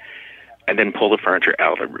facing, and then pull the furniture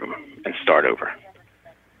out of the room and start over,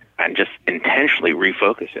 and just intentionally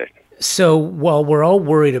refocus it. So while we're all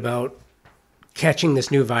worried about catching this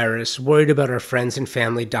new virus, worried about our friends and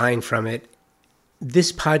family dying from it,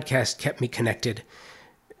 this podcast kept me connected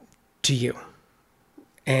to you.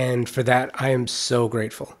 And for that, I am so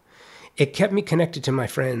grateful. It kept me connected to my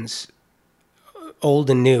friends, old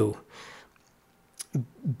and new.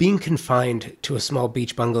 Being confined to a small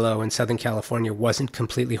beach bungalow in Southern California wasn't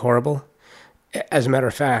completely horrible. As a matter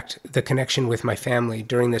of fact, the connection with my family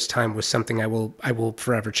during this time was something I will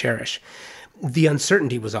forever cherish. The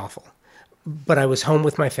uncertainty was awful, but I was home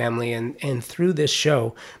with my family, and through this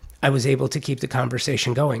show, I was able to keep the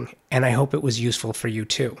conversation going, and I hope it was useful for you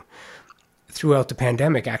too. Throughout the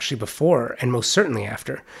pandemic, actually before, and most certainly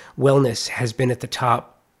after, wellness has been at the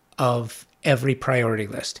top of every priority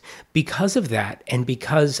list. Because of that, and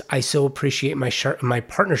because I so appreciate my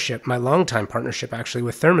partnership, my longtime partnership actually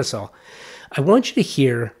with ThermaSol, I want you to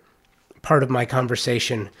hear part of my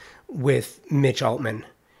conversation with Mitch Altman.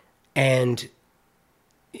 And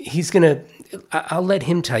I'll let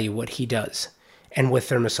him tell you what he does and what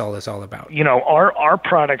ThermaSol is all about. Our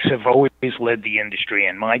products have always led the industry,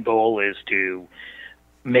 and my goal is to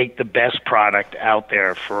make the best product out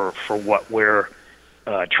there for what we're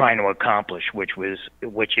trying to accomplish, which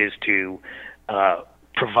is to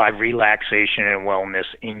provide relaxation and wellness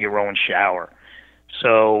in your own shower.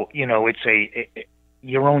 So,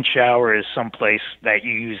 your own shower is someplace that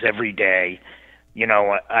you use every day.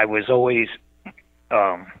 I was always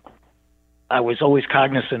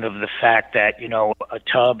cognizant of the fact that, a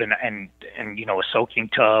tub and a soaking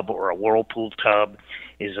tub or a Whirlpool tub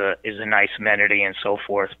is a nice amenity and so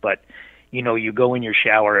forth. But, you go in your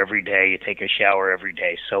shower every day, you take a shower every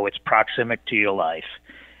day. So it's proximate to your life.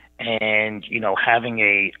 And, having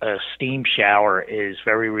a steam shower is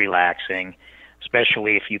very relaxing,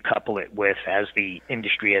 especially if you couple it with, as the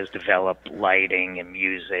industry has developed, lighting and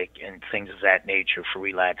music and things of that nature for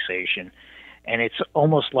relaxation. And it's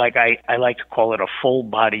almost like I like to call it a full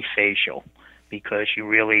body facial, because you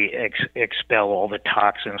really expel all the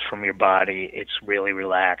toxins from your body. It's really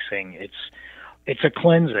relaxing. It's a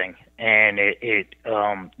cleansing, and if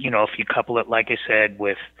you couple it, like I said,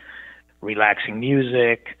 with relaxing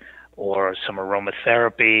music or some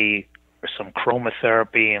aromatherapy or some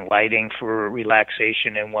chromotherapy and lighting for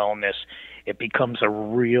relaxation and wellness, it becomes a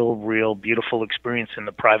real, real beautiful experience in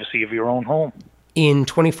the privacy of your own home. In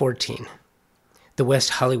 2014, the West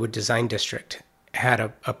Hollywood Design District had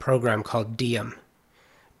a program called DIEM,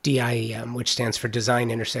 DIEM, which stands for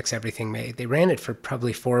Design Intersects Everything Made. They ran it for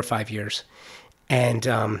probably 4 or 5 years. And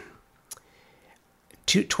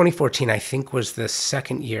 2014, I think, was the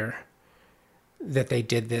second year that they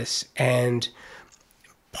did this. And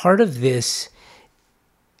part of this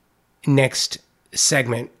next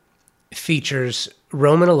segment features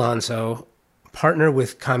Roman Alonso, partner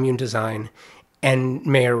with Commune Design, and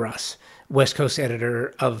Mayor Russ, West Coast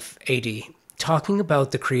editor of AD, talking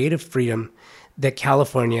about the creative freedom that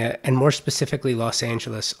California, and more specifically Los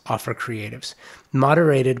Angeles, offer creatives.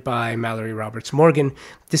 Moderated by Mallory Roberts Morgan,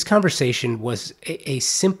 this conversation was a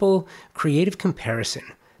simple creative comparison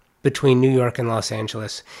between New York and Los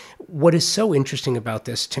Angeles. What is so interesting about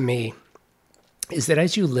this to me is that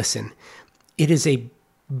as you listen, it is a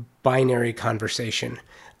binary conversation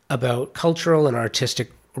about cultural and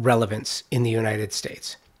artistic relevance in the United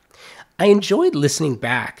States. I enjoyed listening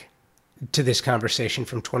back to this conversation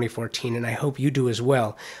from 2014, and I hope you do as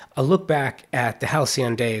well. A look back at the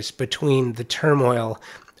halcyon days between the turmoil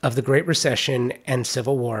of the Great Recession and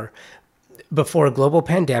Civil War, before a global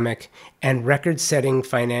pandemic and record-setting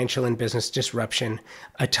financial and business disruption,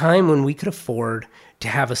 a time when we could afford to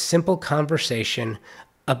have a simple conversation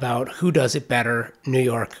about who does it better, New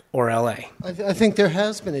York or LA. I think there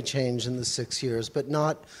has been a change in the 6 years, but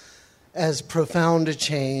not as profound a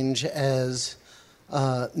change as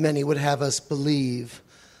many would have us believe.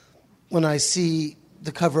 When I see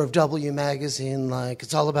the cover of W magazine, like,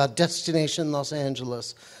 it's all about Destination Los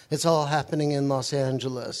Angeles, it's all happening in Los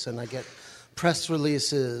Angeles, and I get press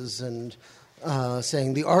releases and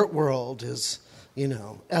saying the art world is, LA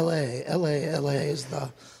is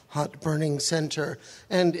the hot burning center,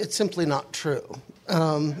 and it's simply not true.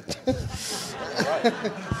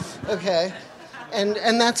 Okay,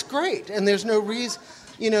 and that's great, and there's no reason,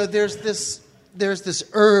 there's this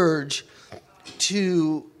urge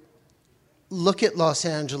to look at Los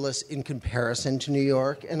Angeles in comparison to New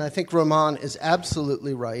York, and I think Roman is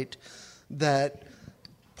absolutely right that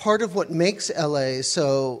part of what makes LA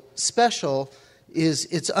so special is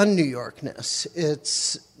its un-New Yorkness.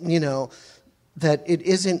 It's, that it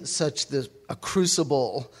isn't such a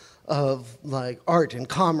crucible of like art and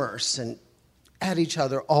commerce and at each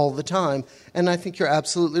other all the time. And I think you're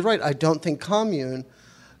absolutely right. I don't think Commune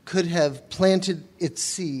could have planted its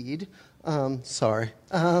seed, and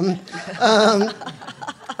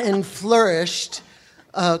flourished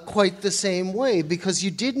quite the same way, because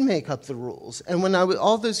you did make up the rules. And when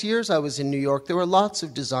all those years I was in New York, there were lots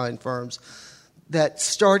of design firms that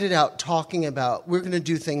started out talking about, we're going to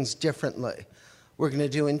do things differently. We're going to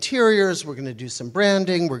do interiors, we're going to do some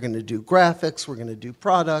branding, we're going to do graphics, we're going to do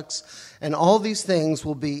products, and all these things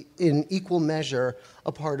will be in equal measure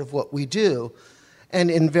a part of what we do.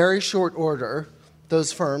 And in very short order,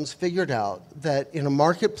 those firms figured out that in a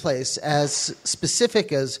marketplace as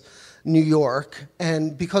specific as New York,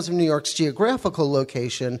 and because of New York's geographical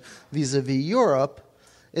location vis-a-vis Europe,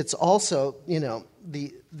 it's also,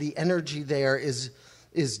 the energy there is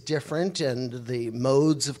different, and the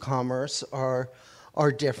modes of commerce are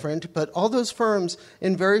different. But all those firms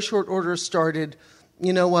in very short order started,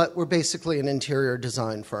 we're basically an interior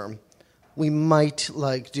design firm. We might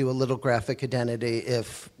do a little graphic identity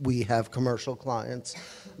if we have commercial clients.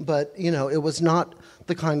 But, it was not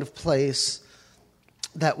the kind of place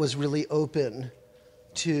that was really open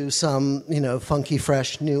to some, funky,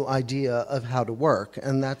 fresh, new idea of how to work.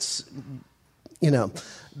 And that's,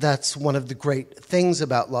 that's one of the great things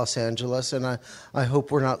about Los Angeles. And I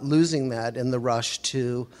hope we're not losing that in the rush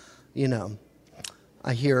to,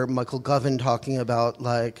 I hear Michael Govan talking about,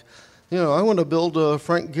 I want to build a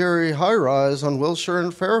Frank Gehry high-rise on Wilshire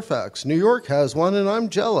and Fairfax. New York has one, and I'm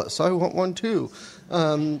jealous. I want one, too.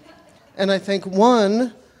 And I think,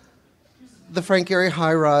 one, the Frank Gehry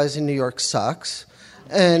high-rise in New York sucks.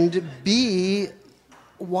 And B,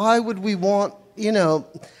 why would we want,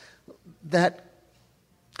 that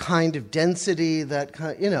kind of density, that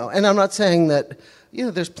kind, and I'm not saying that,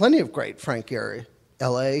 there's plenty of great Frank Gehry.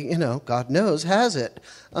 LA, God knows, has it.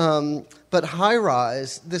 But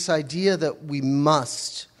high-rise, this idea that we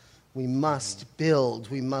must build,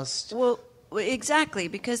 we must... Well, exactly,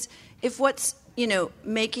 because if what's,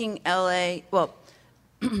 making LA... Well,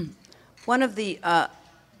 one of the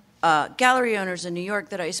gallery owners in New York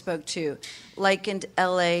that I spoke to likened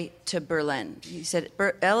LA to Berlin. He said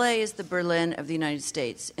LA is the Berlin of the United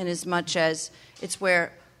States, in as much as it's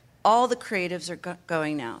where all the creatives are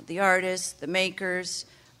going now. The artists, the makers,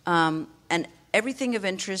 and everything of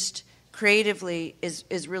interest creatively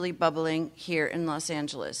is really bubbling here in Los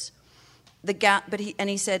Angeles.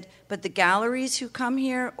 He said, but the galleries who come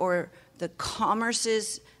here, or the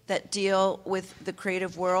commerces that deal with the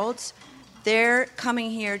creative worlds, they're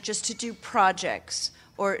coming here just to do projects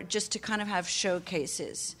or just to kind of have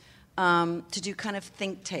showcases, to do kind of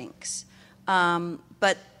think tanks.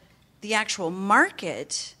 But the actual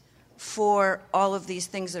market for all of these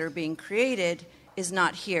things that are being created is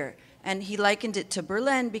not here. And he likened it to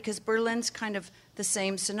Berlin, because Berlin's kind of the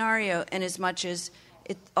same scenario, in as much as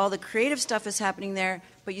all the creative stuff is happening there,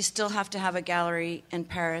 but you still have to have a gallery in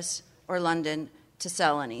Paris or London to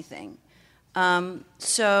sell anything.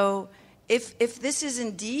 So if this is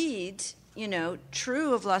indeed,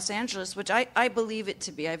 true of Los Angeles, which I believe it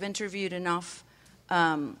to be, I've interviewed enough,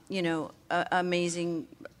 amazing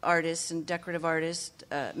artists and decorative artists,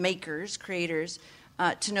 makers, creators,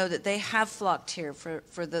 to know that they have flocked here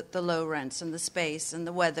for the low rents and the space and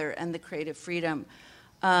the weather and the creative freedom.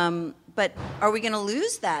 But are we going to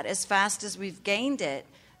lose that as fast as we've gained it,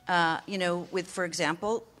 with, for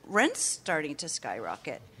example, rents starting to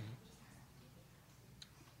skyrocket?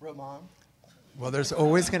 Roman? Well, there's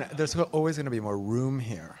always going to be more room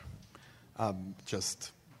here,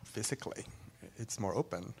 just physically. It's more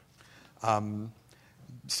open.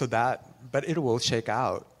 But it will shake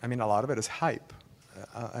out. I mean, a lot of it is hype,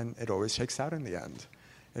 and it always shakes out in the end.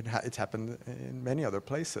 It's happened in many other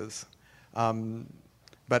places.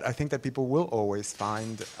 But I think that people will always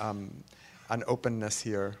find an openness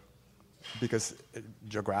here, because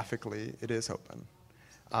geographically it is open.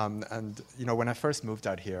 And when I first moved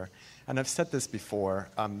out here, and I've said this before,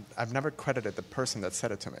 I've never credited the person that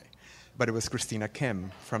said it to me, but it was Christina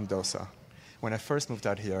Kim from DOSA. When I first moved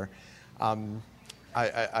out here,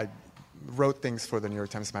 I wrote things for the New York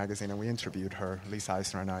Times Magazine, and we interviewed her, Lisa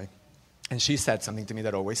Eisner and I. And she said something to me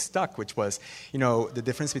that always stuck, which was, the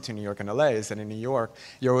difference between New York and LA is that in New York,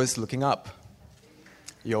 you're always looking up.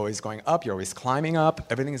 You're always going up, you're always climbing up,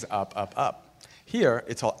 everything is up, up, up. Here,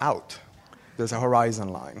 it's all out. There's a horizon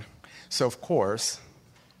line. So, of course,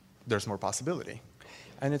 there's more possibility.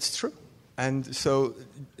 And it's true. And so,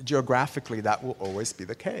 geographically, that will always be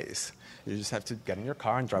the case. You just have to get in your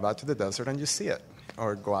car and drive out to the desert and you see it.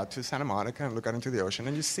 Or go out to Santa Monica and look out into the ocean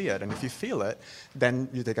and you see it. And if you feel it, then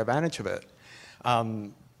you take advantage of it.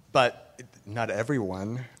 But not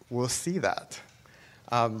everyone will see that.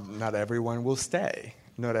 Not everyone will stay.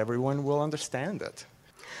 Not everyone will understand it.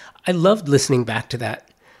 I loved listening back to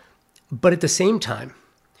that. But at the same time,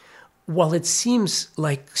 while it seems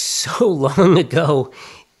like so long ago,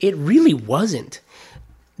 it really wasn't.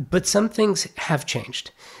 But some things have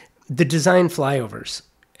changed. The design flyovers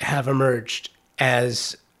have emerged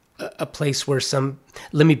as a place where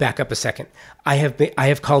let me back up a second. I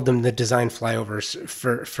have called them the design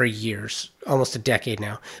flyovers for years, almost a decade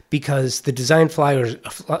now, because the design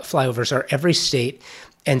flyovers are every state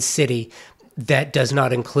and city that does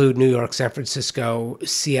not include New York, San Francisco,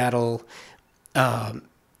 Seattle,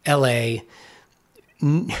 LA,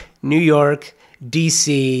 New York,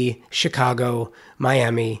 DC, Chicago,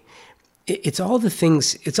 Miami. It's all the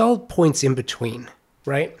things, it's all points in between,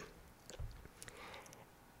 right?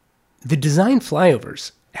 The design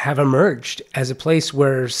flyovers have emerged as a place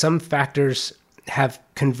where some factors have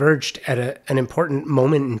converged at an important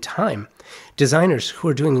moment in time. Designers who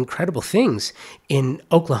are doing incredible things in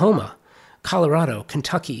Oklahoma, Colorado,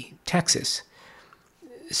 Kentucky, Texas.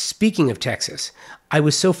 Speaking of Texas, I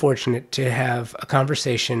was so fortunate to have a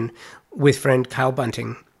conversation with friend Kyle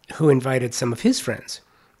Bunting, who invited some of his friends,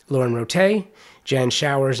 Lauren Rote, Jan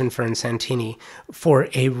Showers, and Fern Santini, for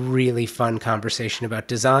a really fun conversation about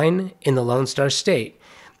design in the Lone Star State.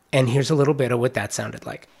 And here's a little bit of what that sounded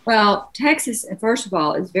like. Well, Texas, first of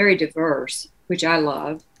all, is very diverse, which I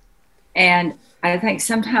love. And I think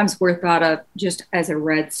sometimes we're thought of just as a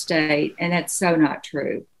red state, and that's so not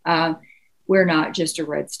true. We're not just a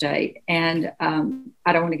red state. And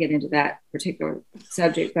I don't want to get into that particular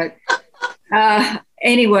subject, but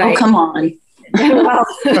anyway. Oh, come on. Well,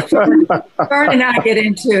 Fern and I get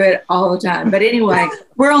into it all the time. But anyway.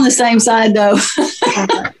 We're on the same side, though.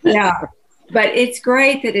 Yeah. But it's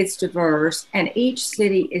great that it's diverse, and each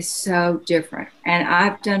city is so different. And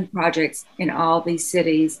I've done projects in all these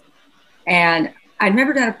cities, and I've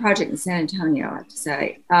never done a project in San Antonio, I have to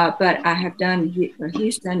say, but I have done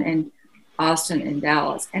Houston and Austin and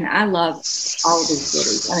Dallas, and I love all of these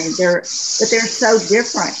cities. I mean, they're so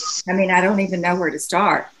different. I mean, I don't even know where to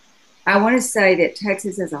start. I want to say that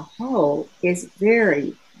Texas as a whole is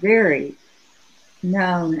very, very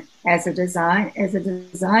known as a design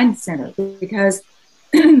center, because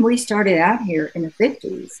we started out here in the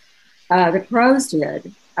 50s. The Pros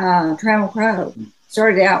did. Trammell Crow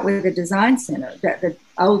started out with a design center, the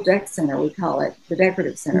old Deck Center, we call it, the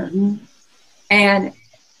Decorative Center. Mm-hmm. And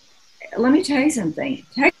let me tell you something.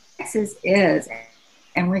 Texas is,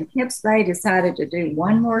 and when Kip Spade decided to do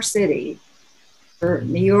one more city for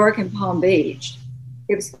New York and Palm Beach,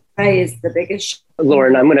 Kip Spade is the biggest.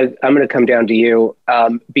 Lauren, I'm gonna come down to you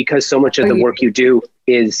because so much of the work you do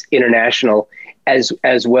is international, as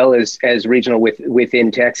well as regional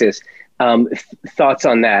within Texas. Thoughts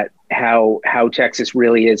on that? How Texas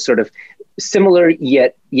really is sort of similar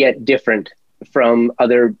yet different from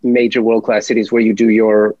other major world-class cities where you do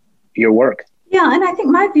your work? Yeah, and I think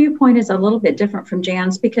my viewpoint is a little bit different from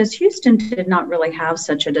Jan's because Houston did not really have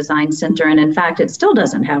such a design center. And in fact, it still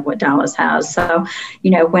doesn't have what Dallas has. So,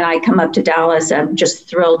 when I come up to Dallas, I'm just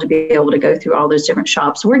thrilled to be able to go through all those different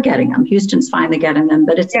shops. We're getting them. Houston's finally getting them,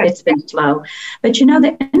 but it's been slow. But,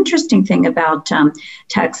 the interesting thing about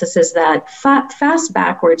Texas is that fast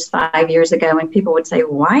backwards 5 years ago, when people would say,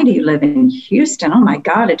 why do you live in Houston? Oh, my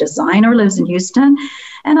God, a designer lives in Houston.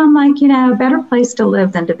 And I'm like, a better place to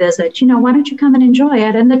live than to visit. Why don't you come and enjoy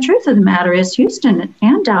it? And the truth of the matter is Houston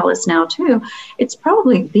and Dallas now, too, it's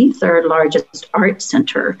probably the third largest art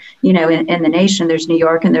center, in the nation. There's New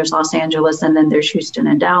York and there's Los Angeles, and then there's Houston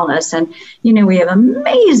and Dallas. And, we have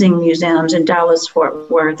amazing museums in Dallas,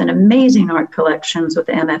 Fort Worth, and amazing art collections with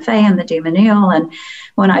the MFA and the DeMonniel. And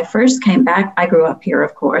when I first came back, I grew up here,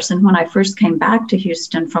 of course. And when I first came back to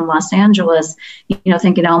Houston from Los Angeles,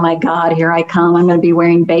 thinking, oh, my God, here I come. I'm going to be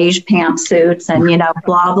wearing beige pantsuits and,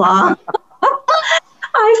 blah, blah.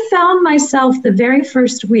 I found myself the very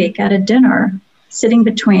first week at a dinner sitting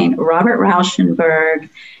between Robert Rauschenberg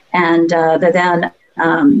and the then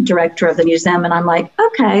director of the museum. And I'm like,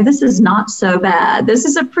 okay, this is not so bad. This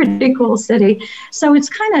is a pretty cool city. So it's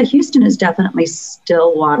Houston is definitely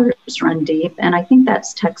still waters run deep. And I think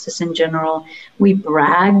that's Texas in general. We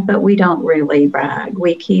brag, but we don't really brag.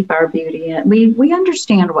 We keep our beauty. We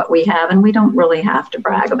understand what we have, and we don't really have to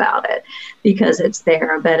brag about it because it's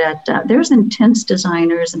there. But there's intense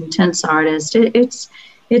designers, intense artists.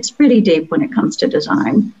 It's pretty deep when it comes to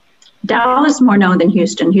design. Dallas more known than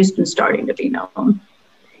Houston. Houston's starting to be known.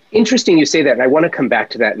 Interesting you say that, and I want to come back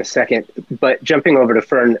to that in a second. But jumping over to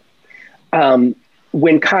Fern,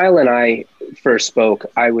 when Kyle and I first spoke,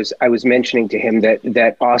 I was mentioning to him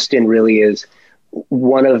that Austin really is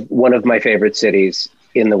one of my favorite cities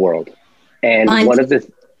in the world, and one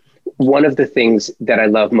of the things that I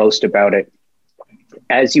love most about it,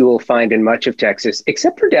 as you will find in much of Texas,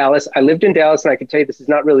 except for Dallas. I lived in Dallas, and I can tell you this is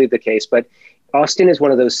not really the case, but Austin is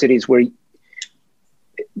one of those cities where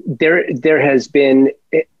there has been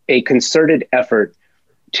a concerted effort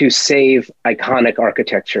to save iconic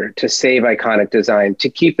architecture, to save iconic design, to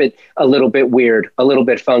keep it a little bit weird, a little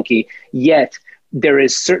bit funky, yet there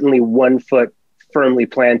is certainly one foot firmly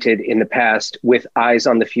planted in the past with eyes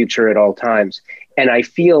on the future at all times. And I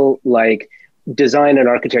feel like design and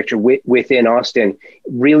architecture within Austin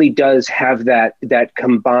really does have that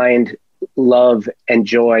combined love and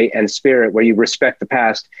joy and spirit where you respect the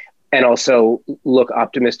past and also look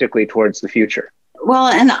optimistically towards the future. Well,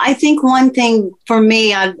 and I think one thing for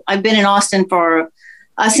me, I've been in Austin for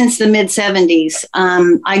since the mid 70s.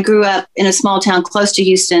 I grew up in a small town close to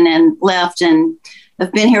Houston and left, and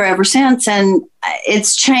I've been here ever since. And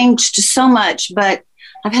it's changed so much, but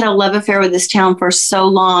I've had a love affair with this town for so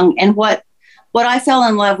long. And what I fell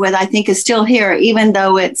in love with, I think, is still here, even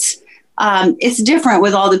though it's different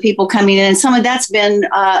with all the people coming in. And some of that's been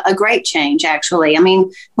a great change, actually. I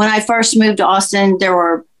mean, when I first moved to Austin, there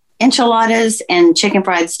were enchiladas and chicken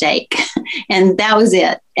fried steak, and that was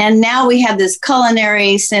it. And now we have this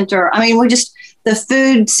culinary center. I mean, the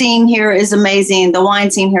food scene here is amazing. The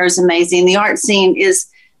wine scene here is amazing. The art scene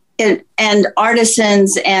and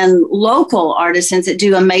artisans and local artisans that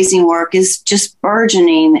do amazing work is just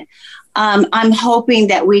burgeoning. I'm hoping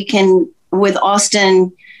that we can, with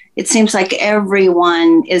Austin, it seems like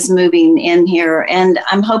everyone is moving in here, and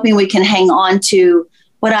I'm hoping we can hang on to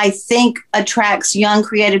what I think attracts young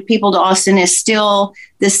creative people to Austin is still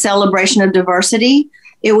this celebration of diversity.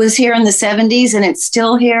 It was here in the 70s and it's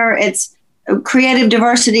still here. It's creative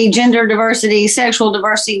diversity, gender diversity, sexual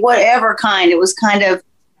diversity, whatever kind. It was kind of,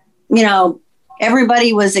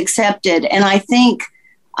 everybody was accepted. And I think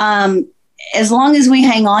as long as we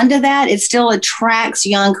hang on to that, it still attracts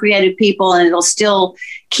young creative people, and it'll still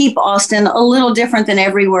keep Austin a little different than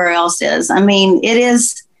everywhere else is. I mean,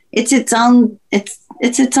 it's its own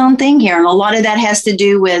thing here. And a lot of that has to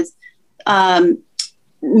do with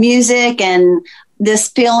music and this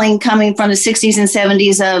feeling coming from the 60s and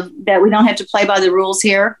 70s of that we don't have to play by the rules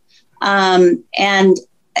here. And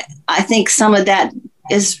I think some of that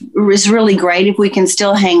is really great. If we can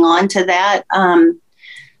still hang on to that,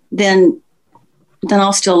 then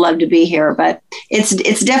I'll still love to be here. But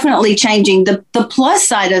it's definitely changing. The plus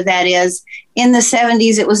side of that is, in the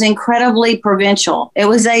 70s, it was incredibly provincial. It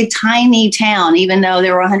was a tiny town, even though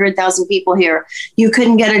there were 100,000 people here. You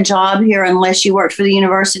couldn't get a job here unless you worked for the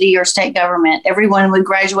university or state government. Everyone would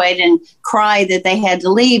graduate and cry that they had to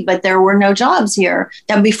leave, but there were no jobs here.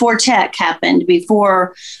 That before tech happened,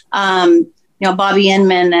 before Bobby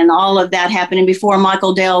Inman and all of that happening, before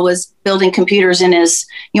Michael Dell was building computers in his,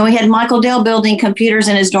 we had Michael Dell building computers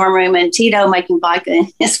in his dorm room and Tito making bike in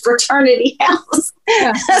his fraternity house.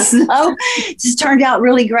 Yeah. So it just turned out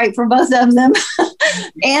really great for both of them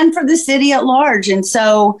and for the city at large. And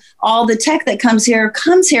so all the tech that comes here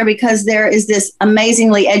because there is this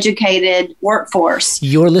amazingly educated workforce.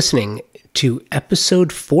 You're listening to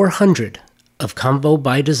episode 400 of Convo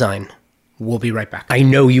by Design. We'll be right back. I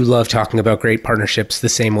know you love talking about great partnerships the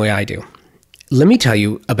same way I do. Let me tell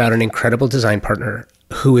you about an incredible design partner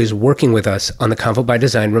who is working with us on the Convo by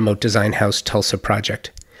Design Remote Design House Tulsa project,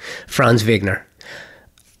 Franz Wegner,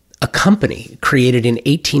 a company created in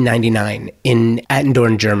 1899 in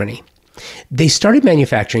Attendorn, Germany. They started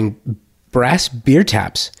manufacturing brass beer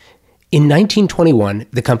taps. In 1921,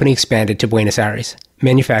 the company expanded to Buenos Aires,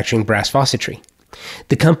 manufacturing brass faucetry.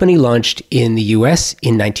 The company launched in the US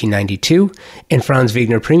in 1992, and Franz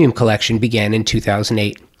Wegner Premium Collection began in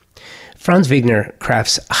 2008. Franz Wegner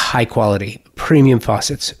crafts high-quality, premium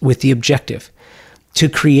faucets with the objective to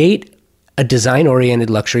create a design-oriented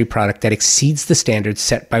luxury product that exceeds the standards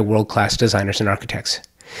set by world-class designers and architects.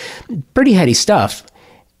 Pretty heady stuff,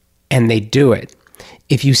 and they do it.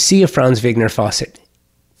 If you see a Franz Wegner faucet,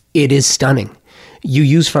 it is stunning. You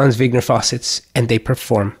use Franz Wegner faucets, and they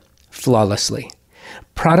perform flawlessly.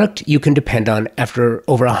 Product you can depend on after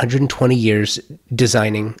over 120 years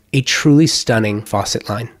designing a truly stunning faucet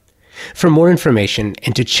line. For more information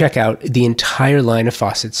and to check out the entire line of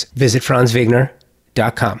faucets, visit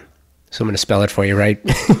franzwegner.com. So I'm going to spell it for you, right?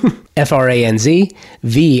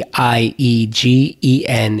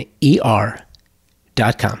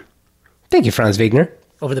 FranzVegner.com. Thank you, Franz Wegner.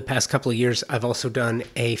 Over the past couple of years, I've also done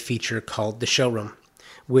a feature called The Showroom,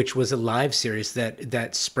 which was a live series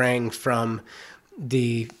that sprang from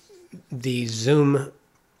the Zoom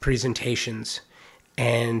presentations,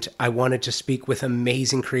 and I wanted to speak with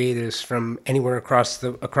amazing creatives from anywhere across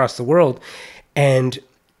the world. And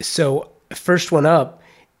so, first one up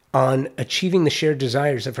on achieving the shared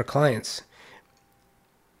desires of her clients.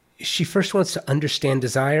 She first wants to understand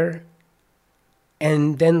desire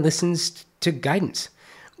and then listens to guidance.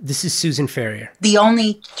 This is Susan Ferrier. The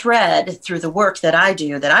only thread through the work that I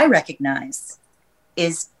do that I recognize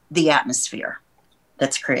is the atmosphere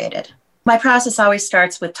that's created. My process always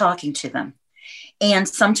starts with talking to them. And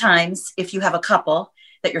sometimes if you have a couple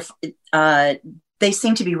that they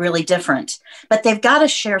seem to be really different, but they've got to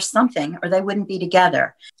share something or they wouldn't be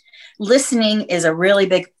together. Listening is a really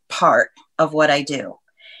big part of what I do.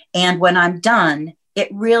 And when I'm done,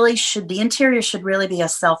 the interior should really be a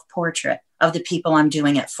self-portrait of the people I'm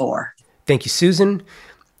doing it for. Thank you, Susan.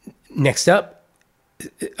 Next up,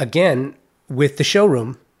 again, with The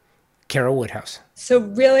Showroom, Carol Woodhouse. So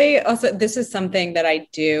really, also, this is something that I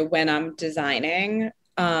do when I'm designing.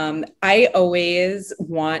 I always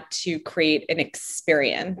want to create an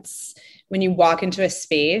experience. When you walk into a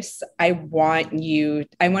space, I want to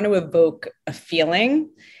evoke a feeling.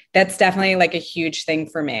 That's definitely like a huge thing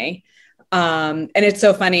for me. And it's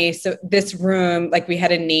so funny. So this room, like we had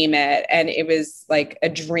to name it, and it was like a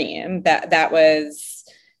dream. That was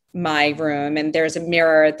my room. And there's a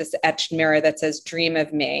mirror, this etched mirror that says "Dream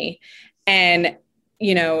of Me." And,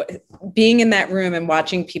 being in that room and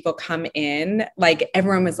watching people come in, like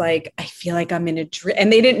everyone was like, I feel like I'm in a dream.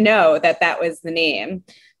 And they didn't know that was the name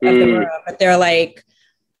of the room, but they're like,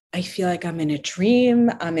 I feel like I'm in a dream.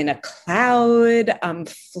 I'm in a cloud. I'm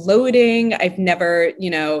floating. I've never,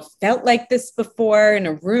 felt like this before in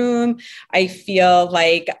a room. I feel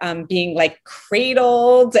like I'm being like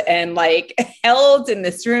cradled and like held in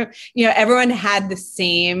this room. Everyone had the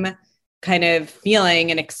same kind of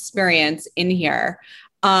feeling and experience in here.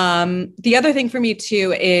 The other thing for me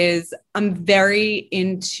too is I'm very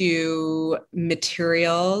into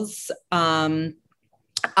materials. I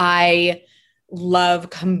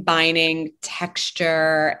love combining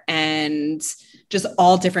texture and just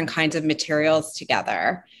all different kinds of materials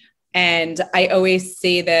together. And I always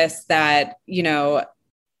say this, that,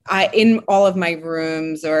 in all of my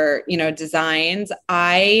rooms or, designs,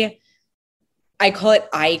 I I call it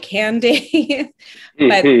eye candy.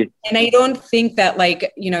 But and I don't think that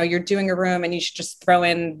like, you know, you're doing a room and you should just throw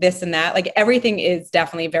in this and that. Like everything is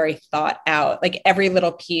definitely very thought out, like every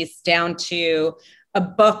little piece down to a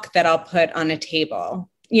book that I'll put on a table.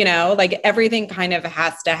 You know, like everything kind of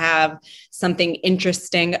has to have something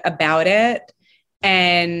interesting about it.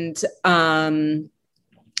 And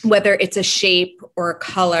whether it's a shape or a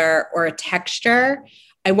color or a texture,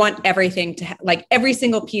 I want everything to like every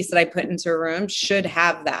single piece that I put into a room should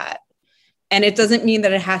have that. And it doesn't mean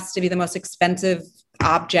that it has to be the most expensive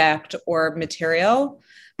object or material,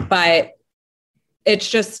 but it's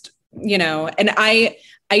just, you know, and I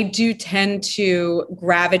do tend to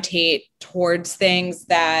gravitate towards things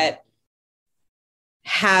that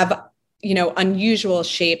have, you know, unusual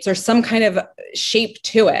shapes or some kind of shape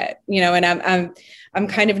to it, you know, and I'm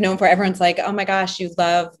kind of known for everyone's like, oh my gosh, you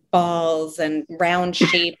love balls and round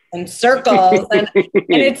shapes and circles. And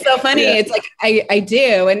it's so funny. Yeah. It's like, I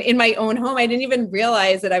do. And in my own home, I didn't even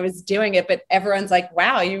realize that I was doing it, but everyone's like,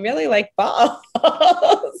 wow, you really like balls.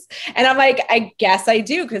 And I'm like, I guess I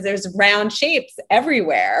do, because there's round shapes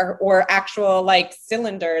everywhere, or actual like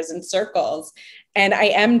cylinders and circles. And I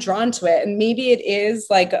am drawn to it. And maybe it is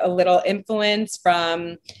like a little influence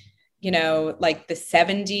from, you know, like the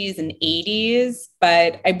 70s and 80s,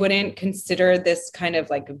 but I wouldn't consider this kind of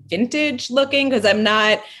like vintage looking, because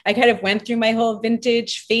I kind of went through my whole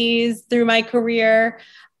vintage phase through my career.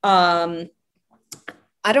 I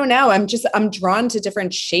don't know. I'm drawn to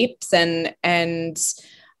different shapes and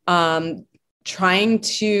trying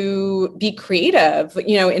to be creative,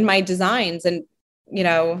 you know, in my designs and, you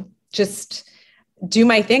know, just do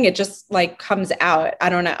my thing. It just like comes out. I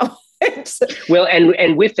don't know. Well,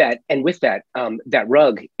 and with that, that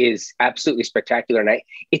rug is absolutely spectacular. And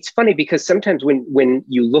it's funny because sometimes when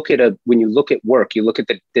you look at work, you look at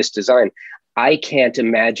this design, I can't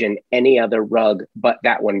imagine any other rug but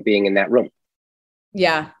that one being in that room.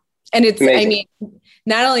 Yeah. And it's amazing. I mean,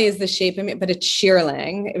 not only is the shape, but it's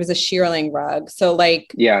shearling. It was a shearling rug. So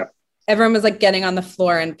like, yeah. Everyone was like getting on the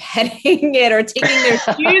floor and petting it or taking their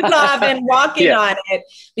shoes off and walking on it,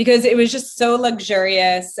 because it was just so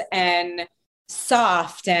luxurious and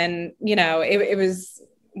soft. And, you know, it was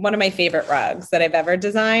one of my favorite rugs that I've ever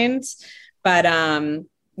designed. But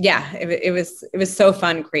it was so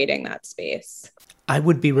fun creating that space. I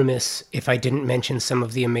would be remiss if I didn't mention some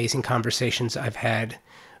of the amazing conversations I've had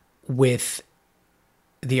with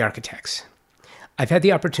the architects. I've had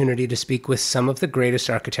the opportunity to speak with some of the greatest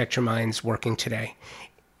architecture minds working today.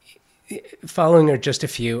 Following are just a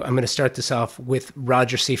few. I'm going to start this off with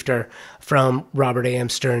Roger Siefter from Robert A.M.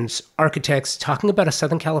 Stern's Architects, talking about a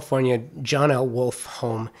Southern California John L. Wolfe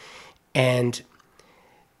home and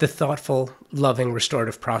the thoughtful, loving,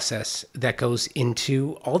 restorative process that goes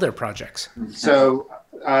into all their projects. So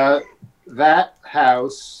that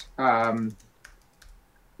house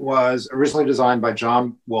was originally designed by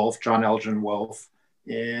John Elgin Wolfe,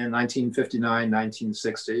 in 1959,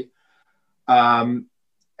 1960. And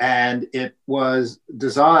it was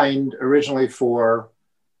designed originally for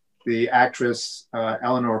the actress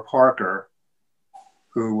Eleanor Parker,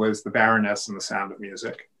 who was the Baroness in The Sound of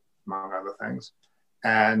Music, among other things.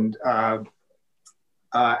 And our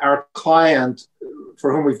client,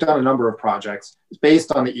 for whom we've done a number of projects, is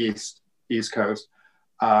based on the East Coast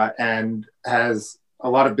and has a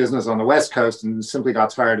lot of business on the West Coast, and simply got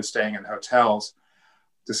tired of staying in hotels.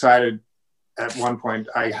 Decided at one point,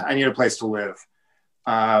 I need a place to live.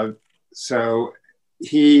 So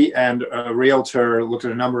he and a realtor looked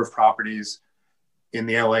at a number of properties in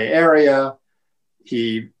the LA area.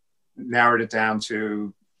 He narrowed it down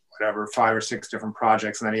to 5 or 6 different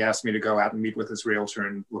projects. And then he asked me to go out and meet with his realtor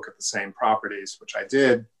and look at the same properties, which I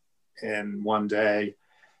did in one day,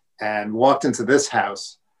 and walked into this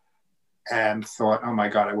house and thought, oh my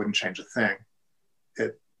God, I wouldn't change a thing.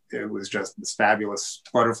 It was just this fabulous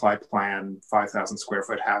butterfly plan, 5,000 square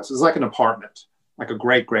foot house. It was like an apartment, like a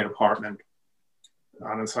great, great apartment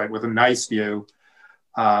on a site with a nice view.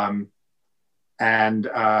 And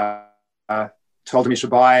told him he should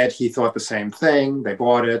buy it. He thought the same thing. They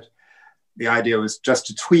bought it. The idea was just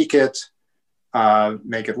to tweak it,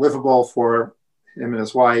 make it livable for him and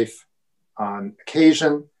his wife on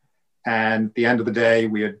occasion. And at the end of the day,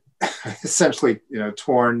 we had essentially,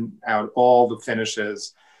 torn out all the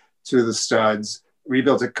finishes to the studs,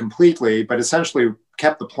 rebuilt it completely, but essentially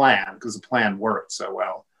kept the plan because the plan worked so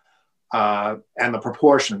well. And the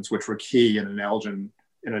proportions, which were key in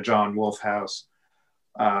a John Wolfe house.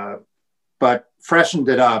 But freshened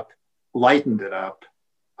it up, lightened it up,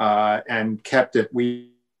 and kept it,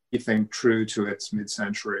 we think, true to its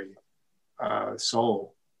mid-century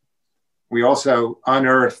soul. We also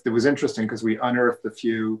unearthed, it was interesting because we unearthed a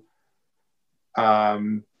few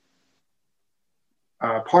parts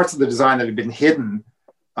of the design that had been hidden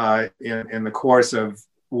in the course of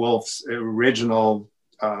Wolf's original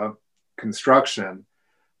construction.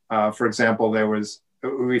 For example,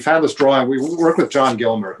 we found this drawing. We worked with John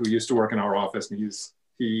Gilmer, who used to work in our office, and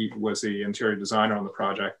he was the interior designer on the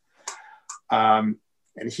project. And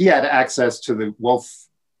he had access to the Wolf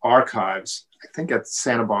archives, I think at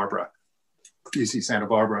Santa Barbara, UC Santa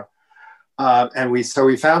Barbara. And we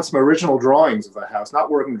found some original drawings of the house, not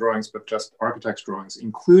working drawings, but just architect's drawings,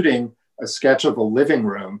 including a sketch of a living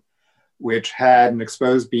room, which had an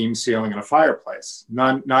exposed beam ceiling and a fireplace,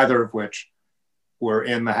 neither of which were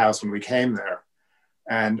in the house when we came there.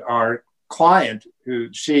 And our client,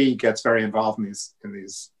 she gets very involved in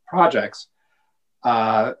these projects,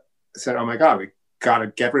 said, "Oh my God, we got to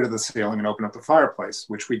get rid of the ceiling and open up the fireplace,"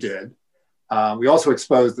 which we did. We also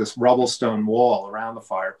exposed this rubble stone wall around the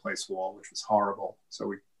fireplace wall, which was horrible. So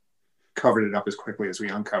we covered it up as quickly as we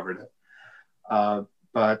uncovered it.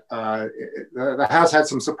 But the house had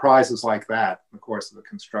some surprises like that in the course of the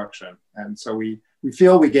construction. And so we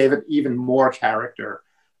feel we gave it even more character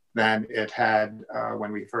than it had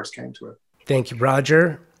when we first came to it. Thank you,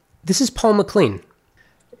 Roger. This is Paul McLean.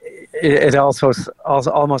 It also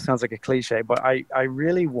almost sounds like a cliche, but I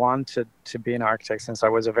really wanted to be an architect since I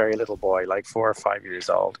was a very little boy, like 4 or 5 years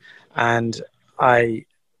old. And I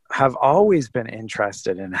have always been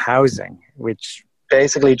interested in housing, which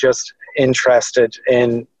basically just interested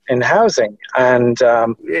in housing. And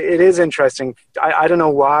it is interesting. I don't know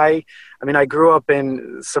why. I mean, I grew up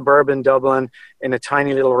in suburban Dublin in a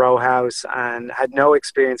tiny little row house and had no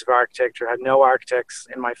experience of architecture, had no architects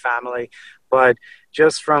in my family. But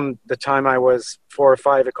just from the time I was 4 or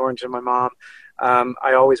 5, according to my mom,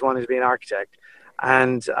 I always wanted to be an architect.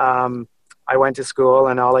 And I went to school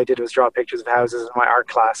and all I did was draw pictures of houses in my art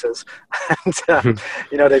classes. And,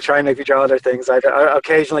 they try and make me draw other things. I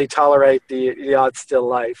occasionally tolerate the odd still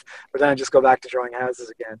life, but then I just go back to drawing houses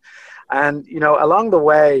again. And, along the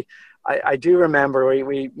way, I do remember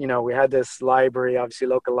we had this library, obviously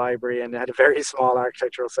local library, and it had a very small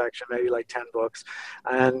architectural section, maybe like 10 books.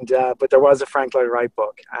 And but there was a Frank Lloyd Wright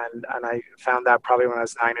book, and I found that probably when I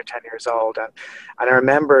was 9 or 10 years old. And I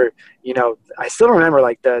remember, I still remember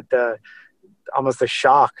like the almost the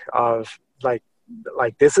shock of like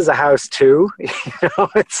this is a house too.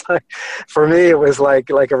 It's like, for me it was like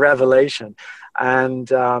a revelation. And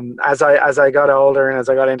as I got older and as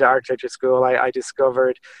I got into architecture school, I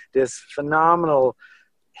discovered this phenomenal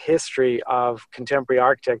history of contemporary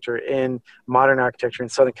architecture in modern architecture in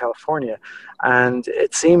Southern California. And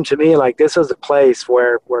it seemed to me like this was a place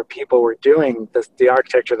where people were doing the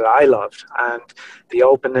architecture that I loved, and the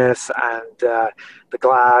openness and the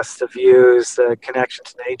glass, the views, the connection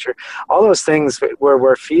to nature. All those things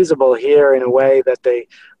were feasible here in a way that they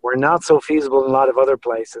were not so feasible in a lot of other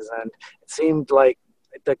places. And it seemed like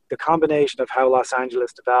the combination of how Los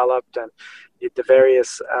Angeles developed and the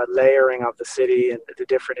various layering of the city and the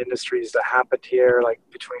different industries that happened here, like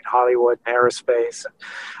between Hollywood and aerospace and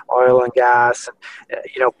oil and gas. And,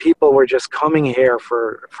 people were just coming here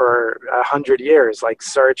for 100 years, like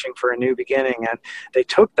searching for a new beginning. And they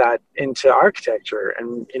took that into architecture.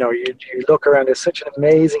 And, you look around, there's such an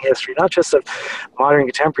amazing history, not just of modern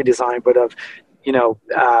contemporary design, but of,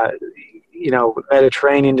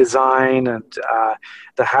 Mediterranean design and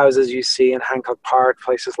the houses you see in Hancock Park,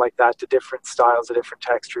 places like that, the different styles, the different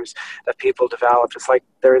textures that people developed. It's like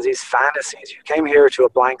there are these fantasies. You came here to a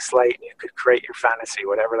blank slate and you could create your fantasy,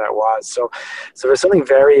 whatever that was. So there's something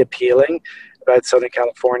very appealing about Southern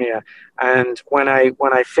California. And when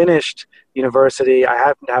I finished university, I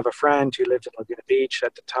happened to have a friend who lived in Laguna Beach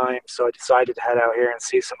at the time, so I decided to head out here and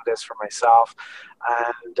see some of this for myself,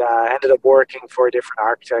 and ended up working for different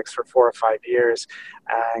architects for 4 or 5 years.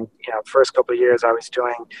 And first couple of years I was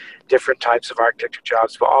doing different types of architecture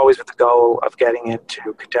jobs, but always with the goal of getting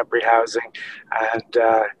into contemporary housing. And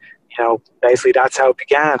basically that's how it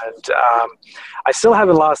began. And I still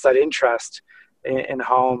haven't lost that interest in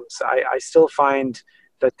homes. I still find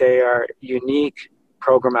that they are unique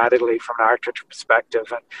programmatically from an architecture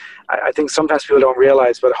perspective. And I think sometimes people don't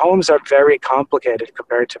realize, but homes are very complicated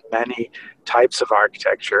compared to many types of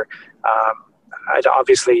architecture.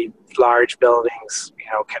 Obviously, large buildings,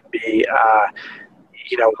 can be,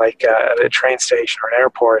 like a train station or an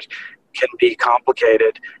airport can be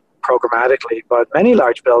complicated programmatically, but many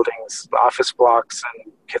large buildings, office blocks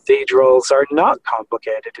and cathedrals are not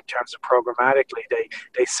complicated in terms of programmatically.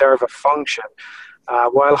 They serve a function.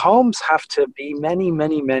 While homes have to be many,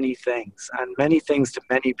 many, many things, and many things to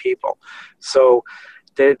many people. So,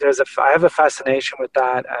 I have a fascination with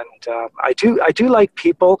that, and I do like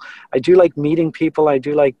people. I do like meeting people.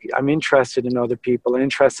 I'm interested in other people and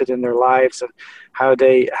interested in their lives and how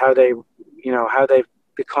they've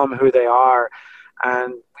become who they are,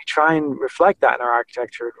 and we try and reflect that in our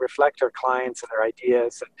architecture, reflect our clients and their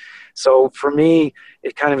ideas. And so for me,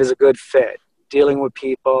 it kind of is a good fit, dealing with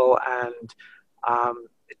people and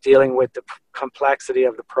dealing with the complexity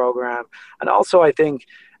of the program. And also I think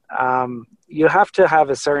you have to have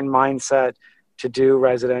a certain mindset to do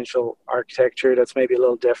residential architecture that's maybe a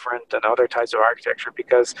little different than other types of architecture,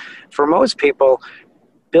 because for most people,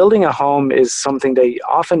 building a home is something they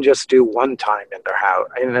often just do one time in their house,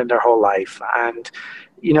 in their whole life. And,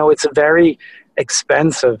 it's a very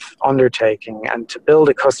expensive undertaking, and to build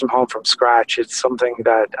a custom home from scratch, it's something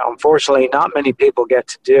that unfortunately not many people get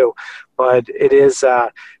to do, but it is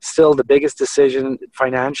still the biggest decision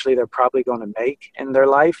financially they're probably going to make in their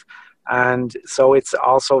life. And so it's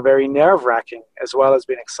also very nerve-wracking as well as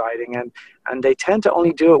being exciting, and they tend to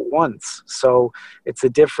only do it once. So it's a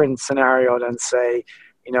different scenario than, say,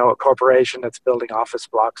 a corporation that's building office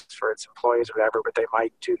blocks for its employees or whatever, but they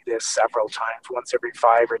might do this several times. Once every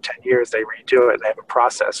 5 or 10 years, they redo it and they have a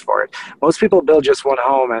process for it. Most people build just one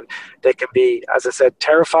home, and they can be, as I said,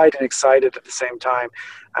 terrified and excited at the same time.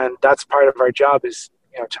 And that's part of our job, is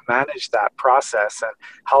to manage that process and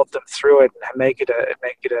help them through it and make it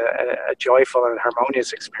a joyful and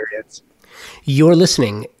harmonious experience. You're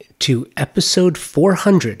listening to episode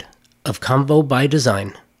 400 of Convo by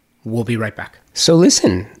Design. We'll be right back. So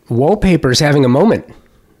listen, Wallpaper's having a moment,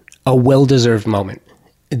 a well-deserved moment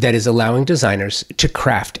that is allowing designers to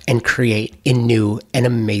craft and create in new and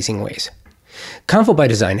amazing ways. Convo by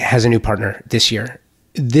Design has a new partner this year.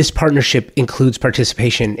 This partnership includes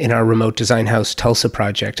participation in our remote design house Tulsa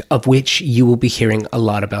project, of which you will be hearing a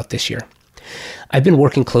lot about this year. I've been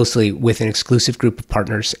working closely with an exclusive group of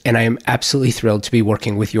partners, and I am absolutely thrilled to be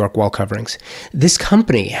working with York Wall Coverings. This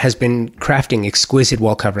company has been crafting exquisite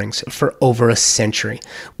wall coverings for over a century,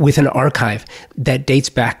 with an archive that dates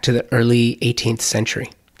back to the early 18th century.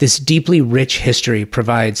 This deeply rich history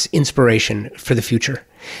provides inspiration for the future,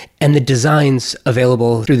 and the designs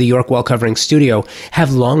available through the York Wall Covering Studio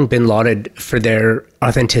have long been lauded for their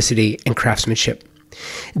authenticity and craftsmanship.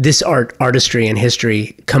 This artistry, and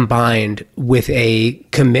history combined with a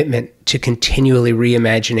commitment to continually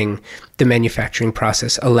reimagining the manufacturing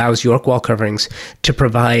process allows York Wall Coverings to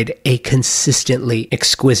provide a consistently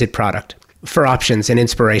exquisite product. For options and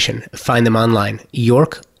inspiration, find them online,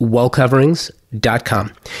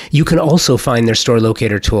 yorkwallcoverings.com. You can also find their store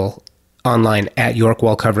locator tool online at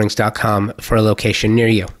yorkwallcoverings.com for a location near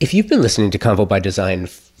you. If you've been listening to Convo by Design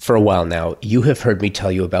for a while now, you have heard me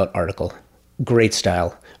tell you about Article. Great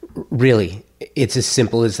style. Really, it's as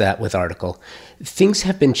simple as that with Article. Things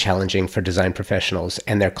have been challenging for design professionals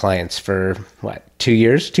and their clients for,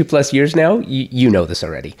 2+ years now? You know this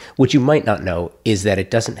already. What you might not know is that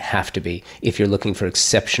it doesn't have to be if you're looking for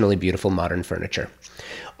exceptionally beautiful modern furniture.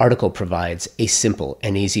 Article provides a simple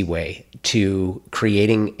and easy way to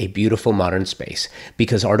creating a beautiful modern space,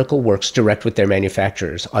 because Article works direct with their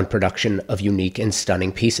manufacturers on production of unique and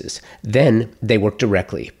stunning pieces. Then they work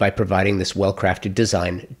directly by providing this well-crafted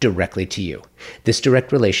design directly to you. This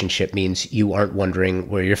direct relationship means you aren't wondering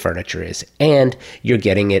where your furniture is, and you're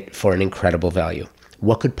getting it for an incredible value.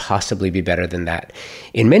 What could possibly be better than that?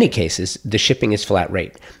 In many cases, the shipping is flat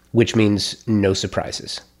rate, which means no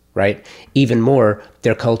surprises. Right? Even more,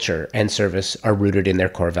 their culture and service are rooted in their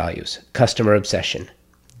core values: customer obsession,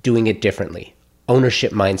 doing it differently,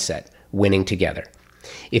 ownership mindset, winning together.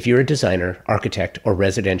 If you're a designer, architect, or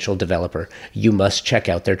residential developer, you must check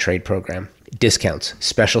out their trade program. Discounts,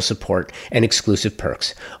 special support, and exclusive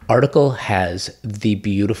perks. Article has the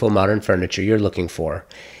beautiful modern furniture you're looking for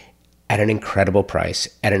at an incredible price,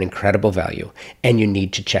 at an incredible value, and you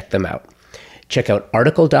need to check them out. Check out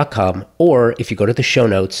article.com, or if you go to the show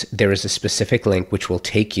notes, there is a specific link which will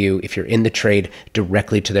take you, if you're in the trade,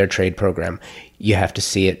 directly to their trade program. You have to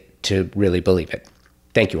see it to really believe it.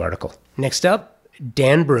 Thank you, Article. Next up,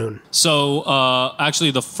 Dan Brun. So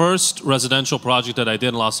actually the first residential project that I did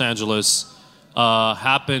in Los Angeles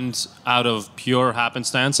happened out of pure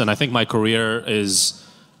happenstance, and I think my career is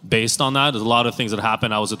based on that. There's a lot of things that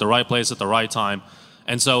happened. I was at the right place at the right time.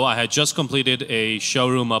 And so I had just completed a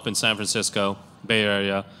showroom up in San Francisco, Bay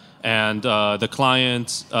Area, and the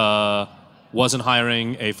client wasn't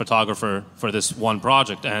hiring a photographer for this one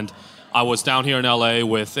project. And I was down here in LA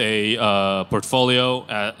with a portfolio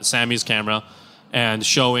at Sammy's camera and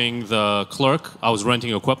showing the clerk. I was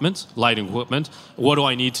renting equipment, lighting equipment. What do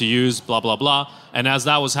I need to use, blah, blah, blah. And as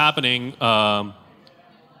that was happening, my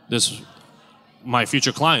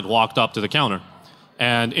future client walked up to the counter.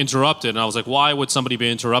 and interrupted. And I was like, why would somebody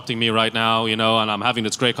be interrupting me right now? And I'm having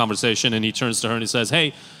this great conversation. And he turns to her and he says,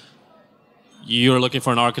 hey, you're looking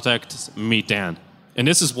for an architect, meet Dan. And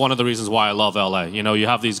this is one of the reasons why I love LA. You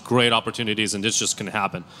have these great opportunities and this just can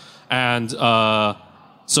happen. And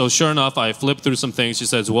so sure enough, I flipped through some things. She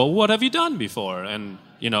says, well, what have you done before? And,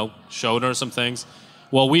 showed her some things.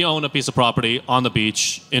 Well, we own a piece of property on the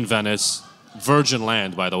beach in Venice, virgin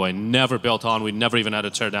land, by the way, never built on. We never even had to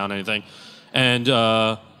tear down anything. And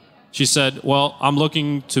she said, well, I'm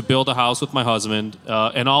looking to build a house with my husband,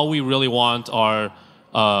 and all we really want are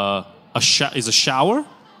is a shower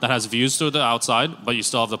that has views to the outside, but you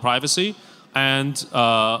still have the privacy, and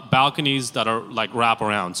balconies that are like wrap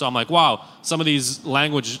around. So I'm like, wow, some of these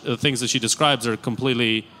language things that she describes are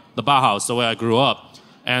completely the Bauhaus, the way I grew up.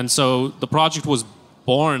 And so the project was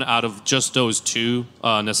born out of just those two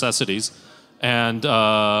necessities. And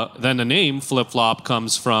then the name Flip Flop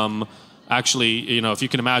comes from actually, if you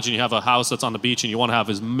can imagine, you have a house that's on the beach and you want to have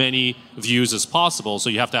as many views as possible, so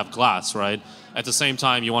you have to have glass, right? At the same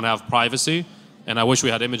time, you want to have privacy. And I wish we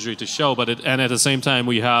had imagery to show, and at the same time,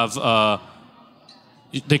 we have,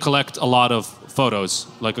 they collect a lot of photos,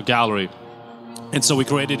 like a gallery. And so we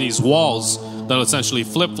created these walls that essentially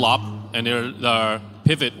flip-flop, and they're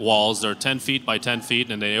pivot walls. They're 10 feet by 10 feet,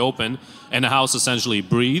 and they open, and the house essentially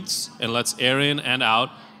breathes and lets air in and out,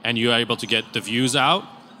 and you're able to get the views out,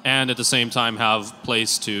 and at the same time have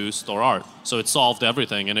place to store art. So it solved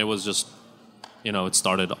everything, and it was just, it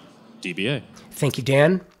started DBA. Thank you,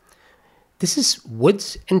 Dan. This is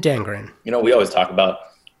Woods and Dangren. We always talk about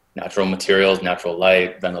natural materials, natural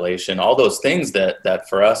light, ventilation, all those things that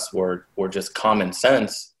for us were just common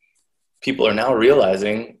sense. People are now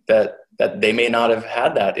realizing that they may not have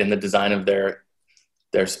had that in the design of their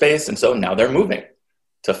space, and so now they're moving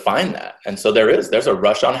to find that. And so there's a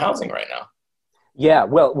rush on housing right now. Yeah,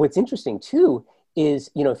 well, what's interesting too is,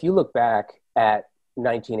 if you look back at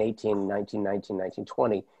 1918, 1919,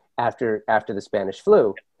 1920, after the Spanish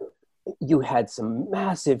flu, you had some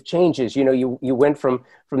massive changes. You went from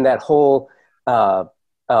that whole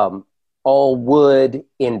all wood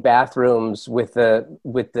in bathrooms with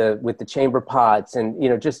the chamber pots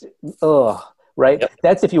and just right. Yep.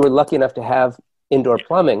 That's if you were lucky enough to have indoor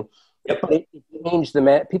plumbing. Yep. But it changed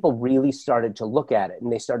people really started to look at it,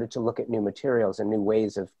 and they started to look at new materials and new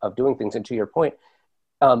ways of doing things. And to your point,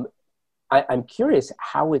 I'm curious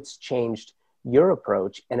how it's changed your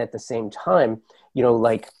approach, and at the same time,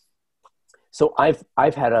 so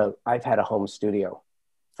I've had a home studio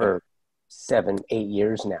for 7-8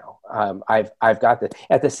 years now. I've got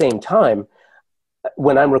at the same time,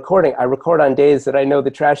 when I'm recording, I record on days that I know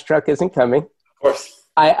the trash truck isn't coming. Of course.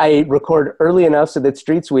 I record early enough so that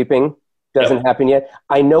street sweeping doesn't happen yet.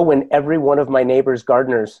 I know when every one of my neighbor's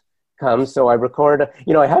gardeners comes, so I record.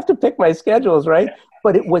 I have to pick my schedules, right?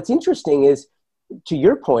 But what's interesting is, to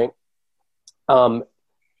your point,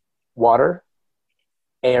 water,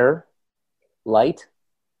 air, light,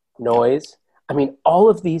 noise. All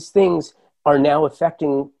of these things are now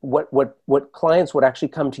affecting what clients would actually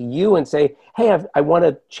come to you and say, hey, I want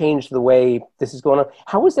to change the way this is going on.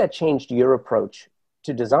 How has that changed your approach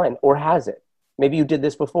to design, or has it? Maybe you did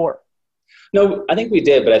this before. No, I think we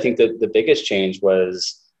did, but I think the biggest change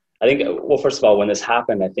was, first of all, when this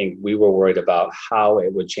happened, I think we were worried about how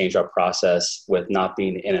it would change our process with not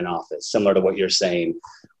being in an office. Similar to what you're saying,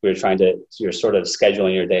 you're sort of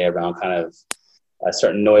scheduling your day around kind of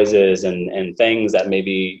certain noises and things that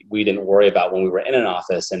maybe we didn't worry about when we were in an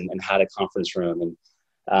office and had a conference room.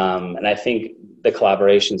 And I think the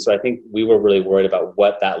collaboration, so I think we were really worried about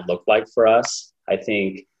what that looked like for us. I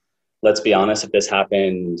think, let's be honest, if this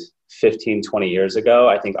happened 15, 20 years ago,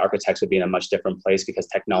 I think architects would be in a much different place, because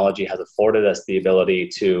technology has afforded us the ability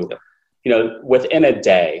to, within a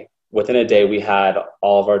day, we had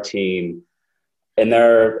all of our team in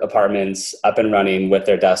their apartments up and running with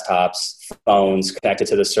their desktops, phones connected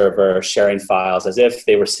to the server, sharing files as if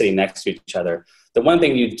they were sitting next to each other. The one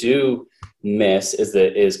thing you do miss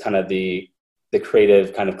is kind of the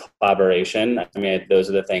creative kind of collaboration. Those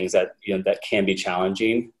are the things that, that can be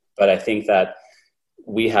challenging, but I think that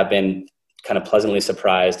we have been kind of pleasantly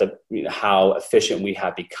surprised of how efficient we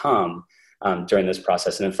have become during this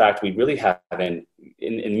process. And in fact, we really haven't,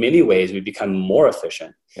 in many ways, we've become more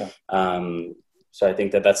efficient. Yeah. So I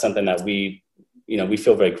think that's something that we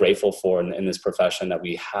feel very grateful for in this profession, that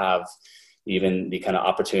we have even the kind of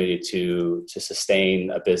opportunity to sustain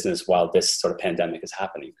a business while this sort of pandemic is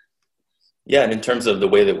happening. Yeah, and in terms of the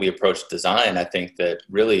way that we approach design, I think that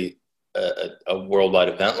really a worldwide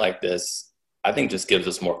event like this, I think, just gives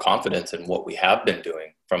us more confidence in what we have been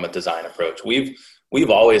doing from a design approach. We've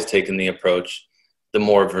always taken the approach the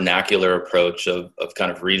more vernacular approach of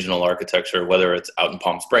kind of regional architecture, whether it's out in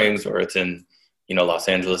Palm Springs or it's in, Los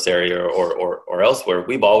Angeles area or elsewhere.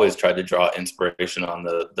 We've always tried to draw inspiration on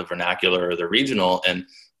the vernacular or the regional and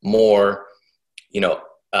more,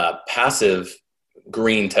 passive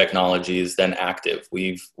green technologies than active.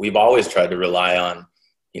 We've always tried to rely on,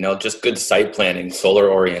 just good site planning, solar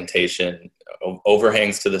orientation,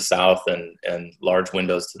 overhangs to the south and large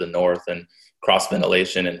windows to the north, and cross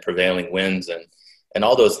ventilation and prevailing winds and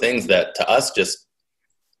all those things that to us just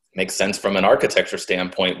make sense from an architecture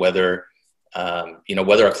standpoint, whether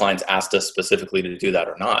our clients asked us specifically to do that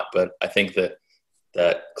or not. But I think that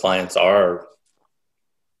clients are,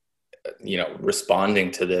 responding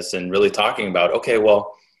to this and really talking about, okay,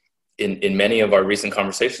 well, in many of our recent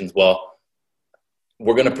conversations, well,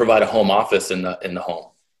 we're going to provide a home office in the home.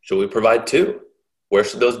 Should we provide two? Where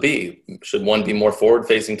should those be? Should one be more forward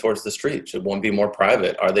facing towards the street? Should one be more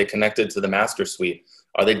private? Are they connected to the master suite?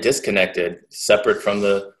 Are they disconnected, separate from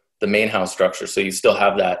the main house structure? So you still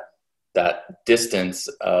have that distance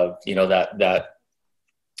of, that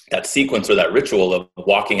sequence or that ritual of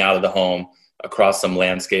walking out of the home, across some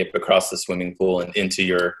landscape, across the swimming pool, and into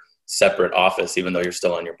your separate office, even though you're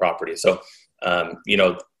still on your property. So,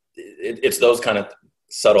 it's those kind of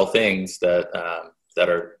subtle things that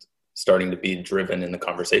are starting to be driven in the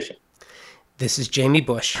conversation. This is Jamie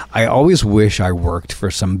Bush. I always wish I worked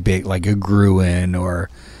for some big, like a Gruen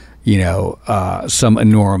or, some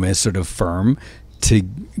enormous sort of firm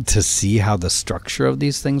to see how the structure of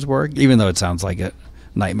these things work, even though it sounds like a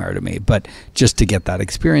nightmare to me, but just to get that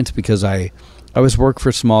experience, because I always work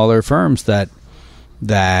for smaller firms that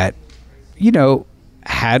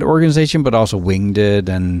had organization but also winged it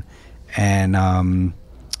and I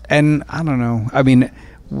don't know. I mean,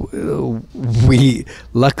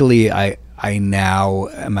 luckily I now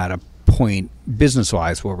am at a point business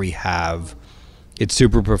wise where it's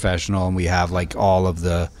super professional, and we have like all of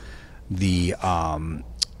the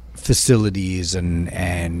facilities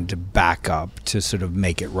and backup to sort of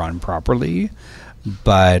make it run properly.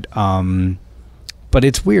 But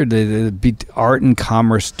it's weird that art and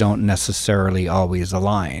commerce don't necessarily always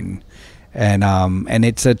align. And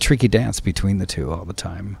it's a tricky dance between the two all the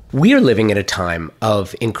time. We are living at a time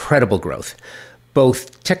of incredible growth,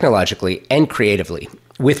 both technologically and creatively,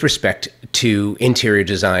 with respect to interior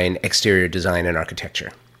design, exterior design, and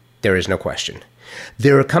architecture. There is no question.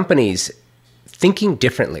 There are companies thinking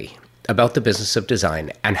differently about the business of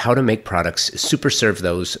design and how to make products super serve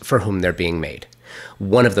those for whom they're being made.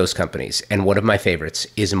 One of those companies, and one of my favorites,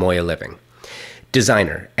 is Moya Living.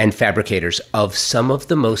 Designer and fabricators of some of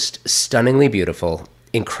the most stunningly beautiful,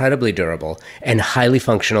 incredibly durable, and highly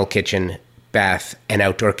functional kitchen, bath, and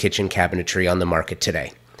outdoor kitchen cabinetry on the market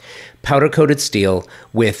today. Powder-coated steel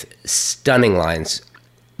with stunning lines,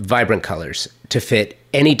 vibrant colors to fit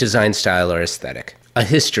any design style or aesthetic. A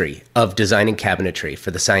history of designing cabinetry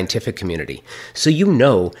for the scientific community, so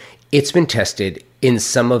it's been tested in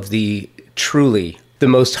some of the truly the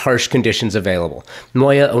most harsh conditions available.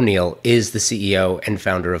 Moya O'Neill is the CEO and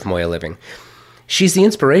founder of Moya Living. She's the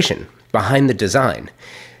inspiration behind the design.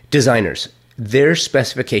 Designers, their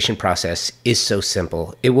specification process is so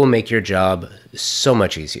simple. It will make your job so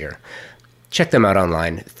much easier. Check them out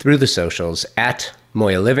online through the socials at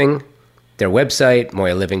Moya Living, their website,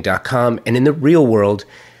 moyaliving.com, and in the real world,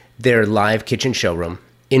 their live kitchen showroom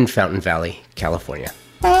in Fountain Valley, California.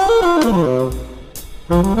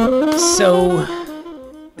 So,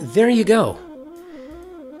 there you go.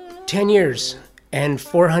 10 years and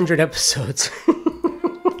 400 episodes.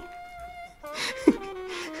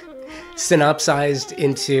 Synopsized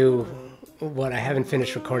into what, I haven't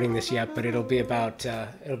finished recording this yet, but it'll be about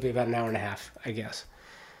an hour and a half, I guess.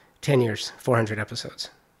 10 years, 400 episodes,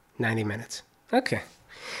 90 minutes. Okay.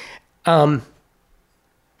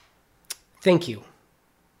 Thank you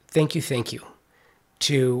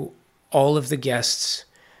to all of the guests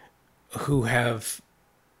who have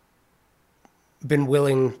been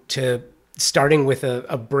willing to, starting with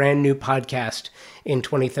a brand new podcast in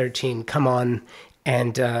 2013, come on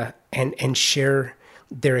and share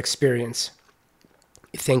their experience.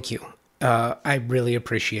 Thank you. I really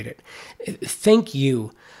appreciate it. Thank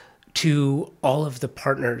you to all of the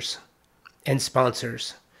partners and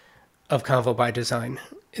sponsors of Convo by Design.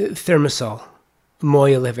 Thermosol,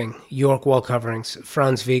 Moya Living, York Wall Coverings,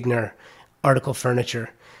 Franz Wegner, Article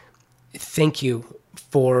Furniture. Thank you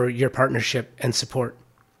for your partnership and support.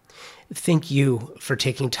 Thank you for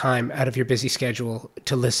taking time out of your busy schedule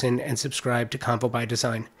to listen and subscribe to Convo by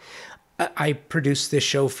Design. I produce this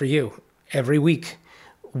show for you every week.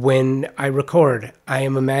 When I record, I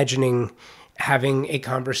am imagining having a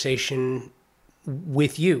conversation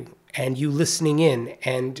with you and you listening in,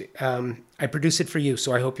 and I produce it for you,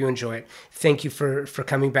 so I hope you enjoy it. Thank you for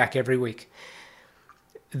coming back every week.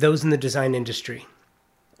 Those in the design industry,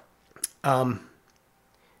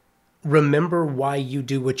 remember why you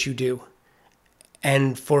do what you do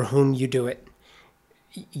and for whom you do it.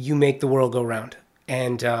 You make the world go round,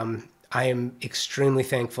 and I am extremely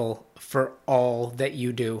thankful for all that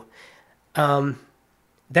you do.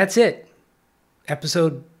 That's it.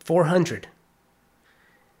 Episode 400.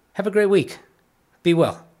 Have a great week. Be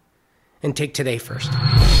well. And take today first.